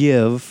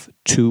give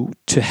to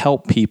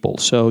help people.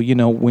 So,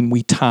 when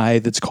we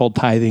tithe, it's called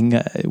tithing,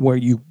 where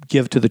you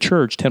give to the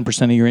church.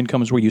 10% of your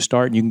income is where you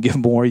start, and you can give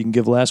more, you can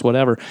give less,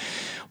 whatever.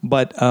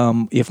 But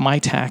if my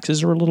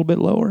taxes are a little bit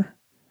lower,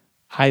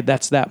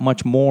 that's that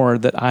much more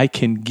that I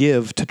can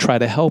give to try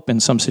to help in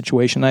some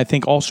situation. And I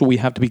think also we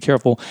have to be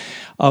careful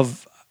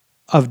of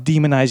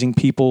demonizing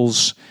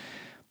people's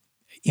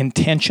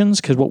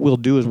intentions, because what we'll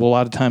do is a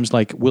lot of times,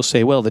 like, we'll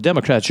say, well, the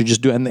Democrats are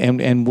just doing,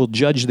 and we'll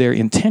judge their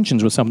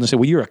intentions with something and say,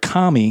 well, you're a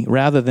commie,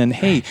 rather than,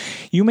 hey,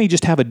 you may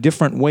just have a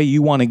different way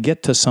you want to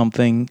get to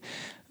something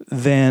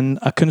than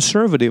a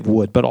conservative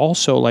would. But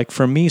also, like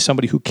for me,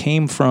 somebody who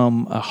came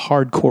from a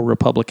hardcore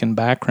Republican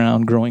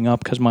background growing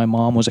up, because my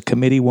mom was a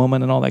committee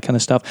woman and all that kind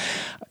of stuff,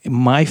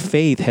 my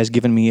faith has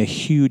given me a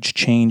huge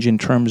change in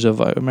terms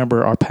of, I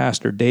remember our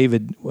pastor,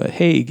 David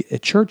Haig,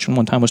 at church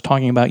one time was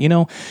talking about,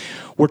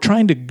 we're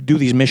trying to do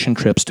these mission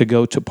trips to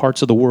go to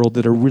parts of the world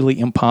that are really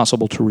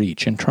impossible to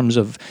reach, in terms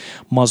of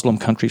Muslim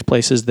countries,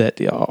 places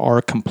that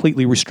are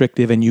completely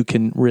restrictive and you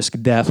can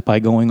risk death by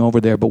going over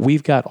there. But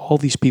we've got all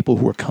these people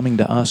who are coming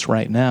to us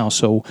right now.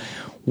 So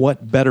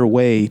what better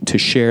way to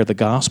share the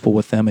gospel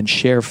with them and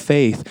share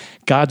faith?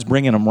 God's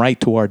bringing them right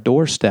to our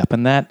doorstep.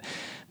 And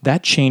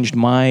that changed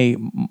my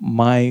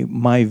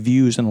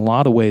views in a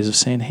lot of ways, of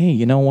saying, hey,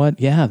 you know what?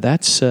 Yeah,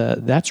 that's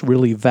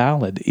really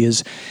valid.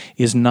 Is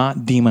not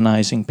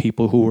demonizing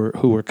people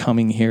who are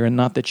coming here, and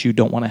not that you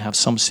don't want to have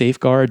some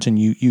safeguards, and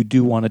you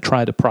do want to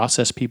try to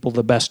process people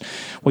the best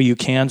way you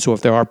can. So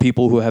if there are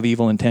people who have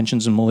evil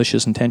intentions and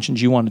malicious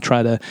intentions, you want to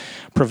try to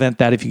prevent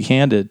that if you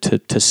can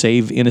to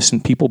save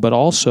innocent people. But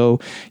also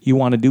you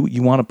want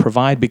to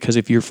provide, because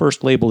if your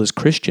first label is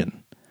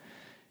Christian,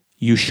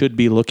 you should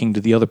be looking to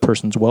the other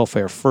person's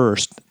welfare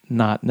first,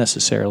 not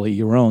necessarily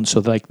your own. So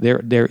like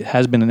there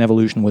has been an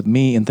evolution with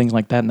me and things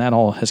like that, and that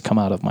all has come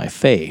out of my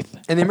faith.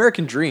 And the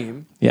American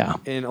dream, yeah,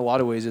 in a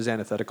lot of ways is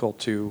antithetical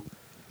to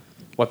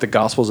what the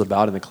gospel's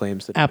about and the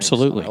claims that it makes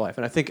Absolutely. on our life.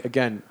 And I think,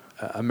 again,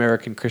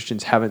 American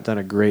Christians haven't done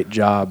a great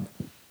job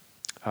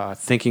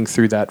thinking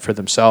through that for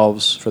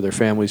themselves, for their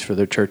families, for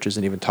their churches,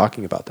 and even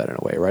talking about that in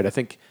a way, right? I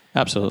think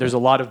Absolutely. there's a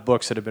lot of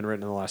books that have been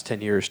written in the last 10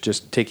 years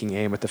just taking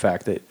aim at the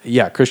fact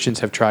that, Christians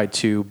have tried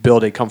to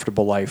build a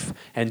comfortable life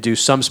and do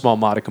some small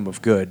modicum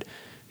of good,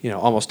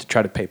 almost to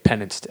try to pay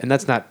penance. And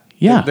that's not,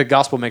 the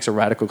gospel makes a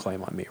radical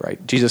claim on me,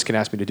 right? Jesus can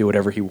ask me to do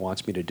whatever he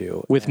wants me to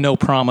do. With no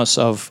promise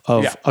of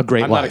a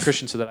great life. I'm not a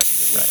Christian so that I can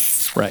get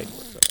rest. Right.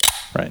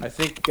 Right. I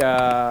think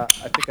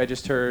I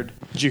just heard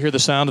Did you hear the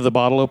sound of the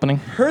bottle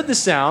opening? the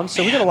sound,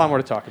 so we got a lot more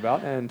to talk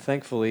about, and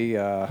thankfully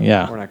we're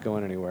not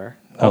going anywhere.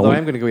 Although I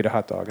am going to go eat a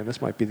hot dog, and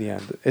this might be the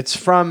end. It's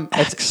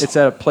it's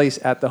at a place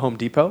at the Home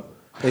Depot.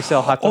 They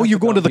sell hot dogs. Oh, you're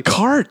at going to the Depot.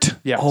 cart.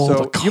 Yeah. Oh, so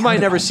the cart. you might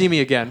never see me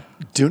again.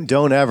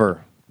 Don't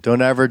ever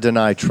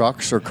deny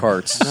trucks or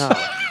carts. No.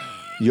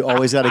 You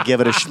always got to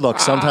give it a look.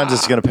 Sometimes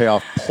it's going to pay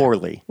off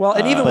poorly. Well,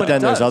 and even but when then it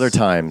there's does. other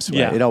times when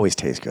Yeah. it always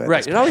tastes good.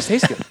 Right. It always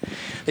tastes good.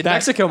 In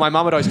Mexico, my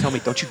mom would always tell me,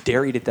 "Don't you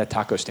dare eat at that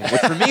taco stand,"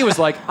 which for me was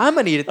like, "I'm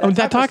gonna eat at that,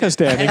 that taco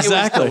stand." And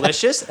Exactly. It was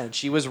delicious, and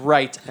she was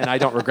right, and I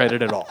don't regret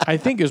it at all. I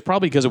think it was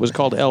probably because it was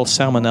called El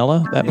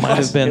Salmonella. That might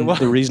have been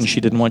the reason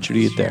she didn't want you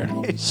to eat there.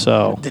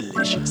 So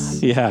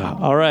Delicious. yeah.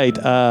 All right,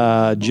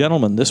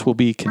 gentlemen, this will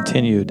be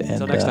continued.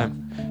 Until next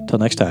time. Till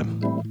next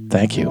time.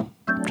 Thank you.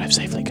 Drive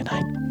safely. Good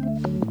night.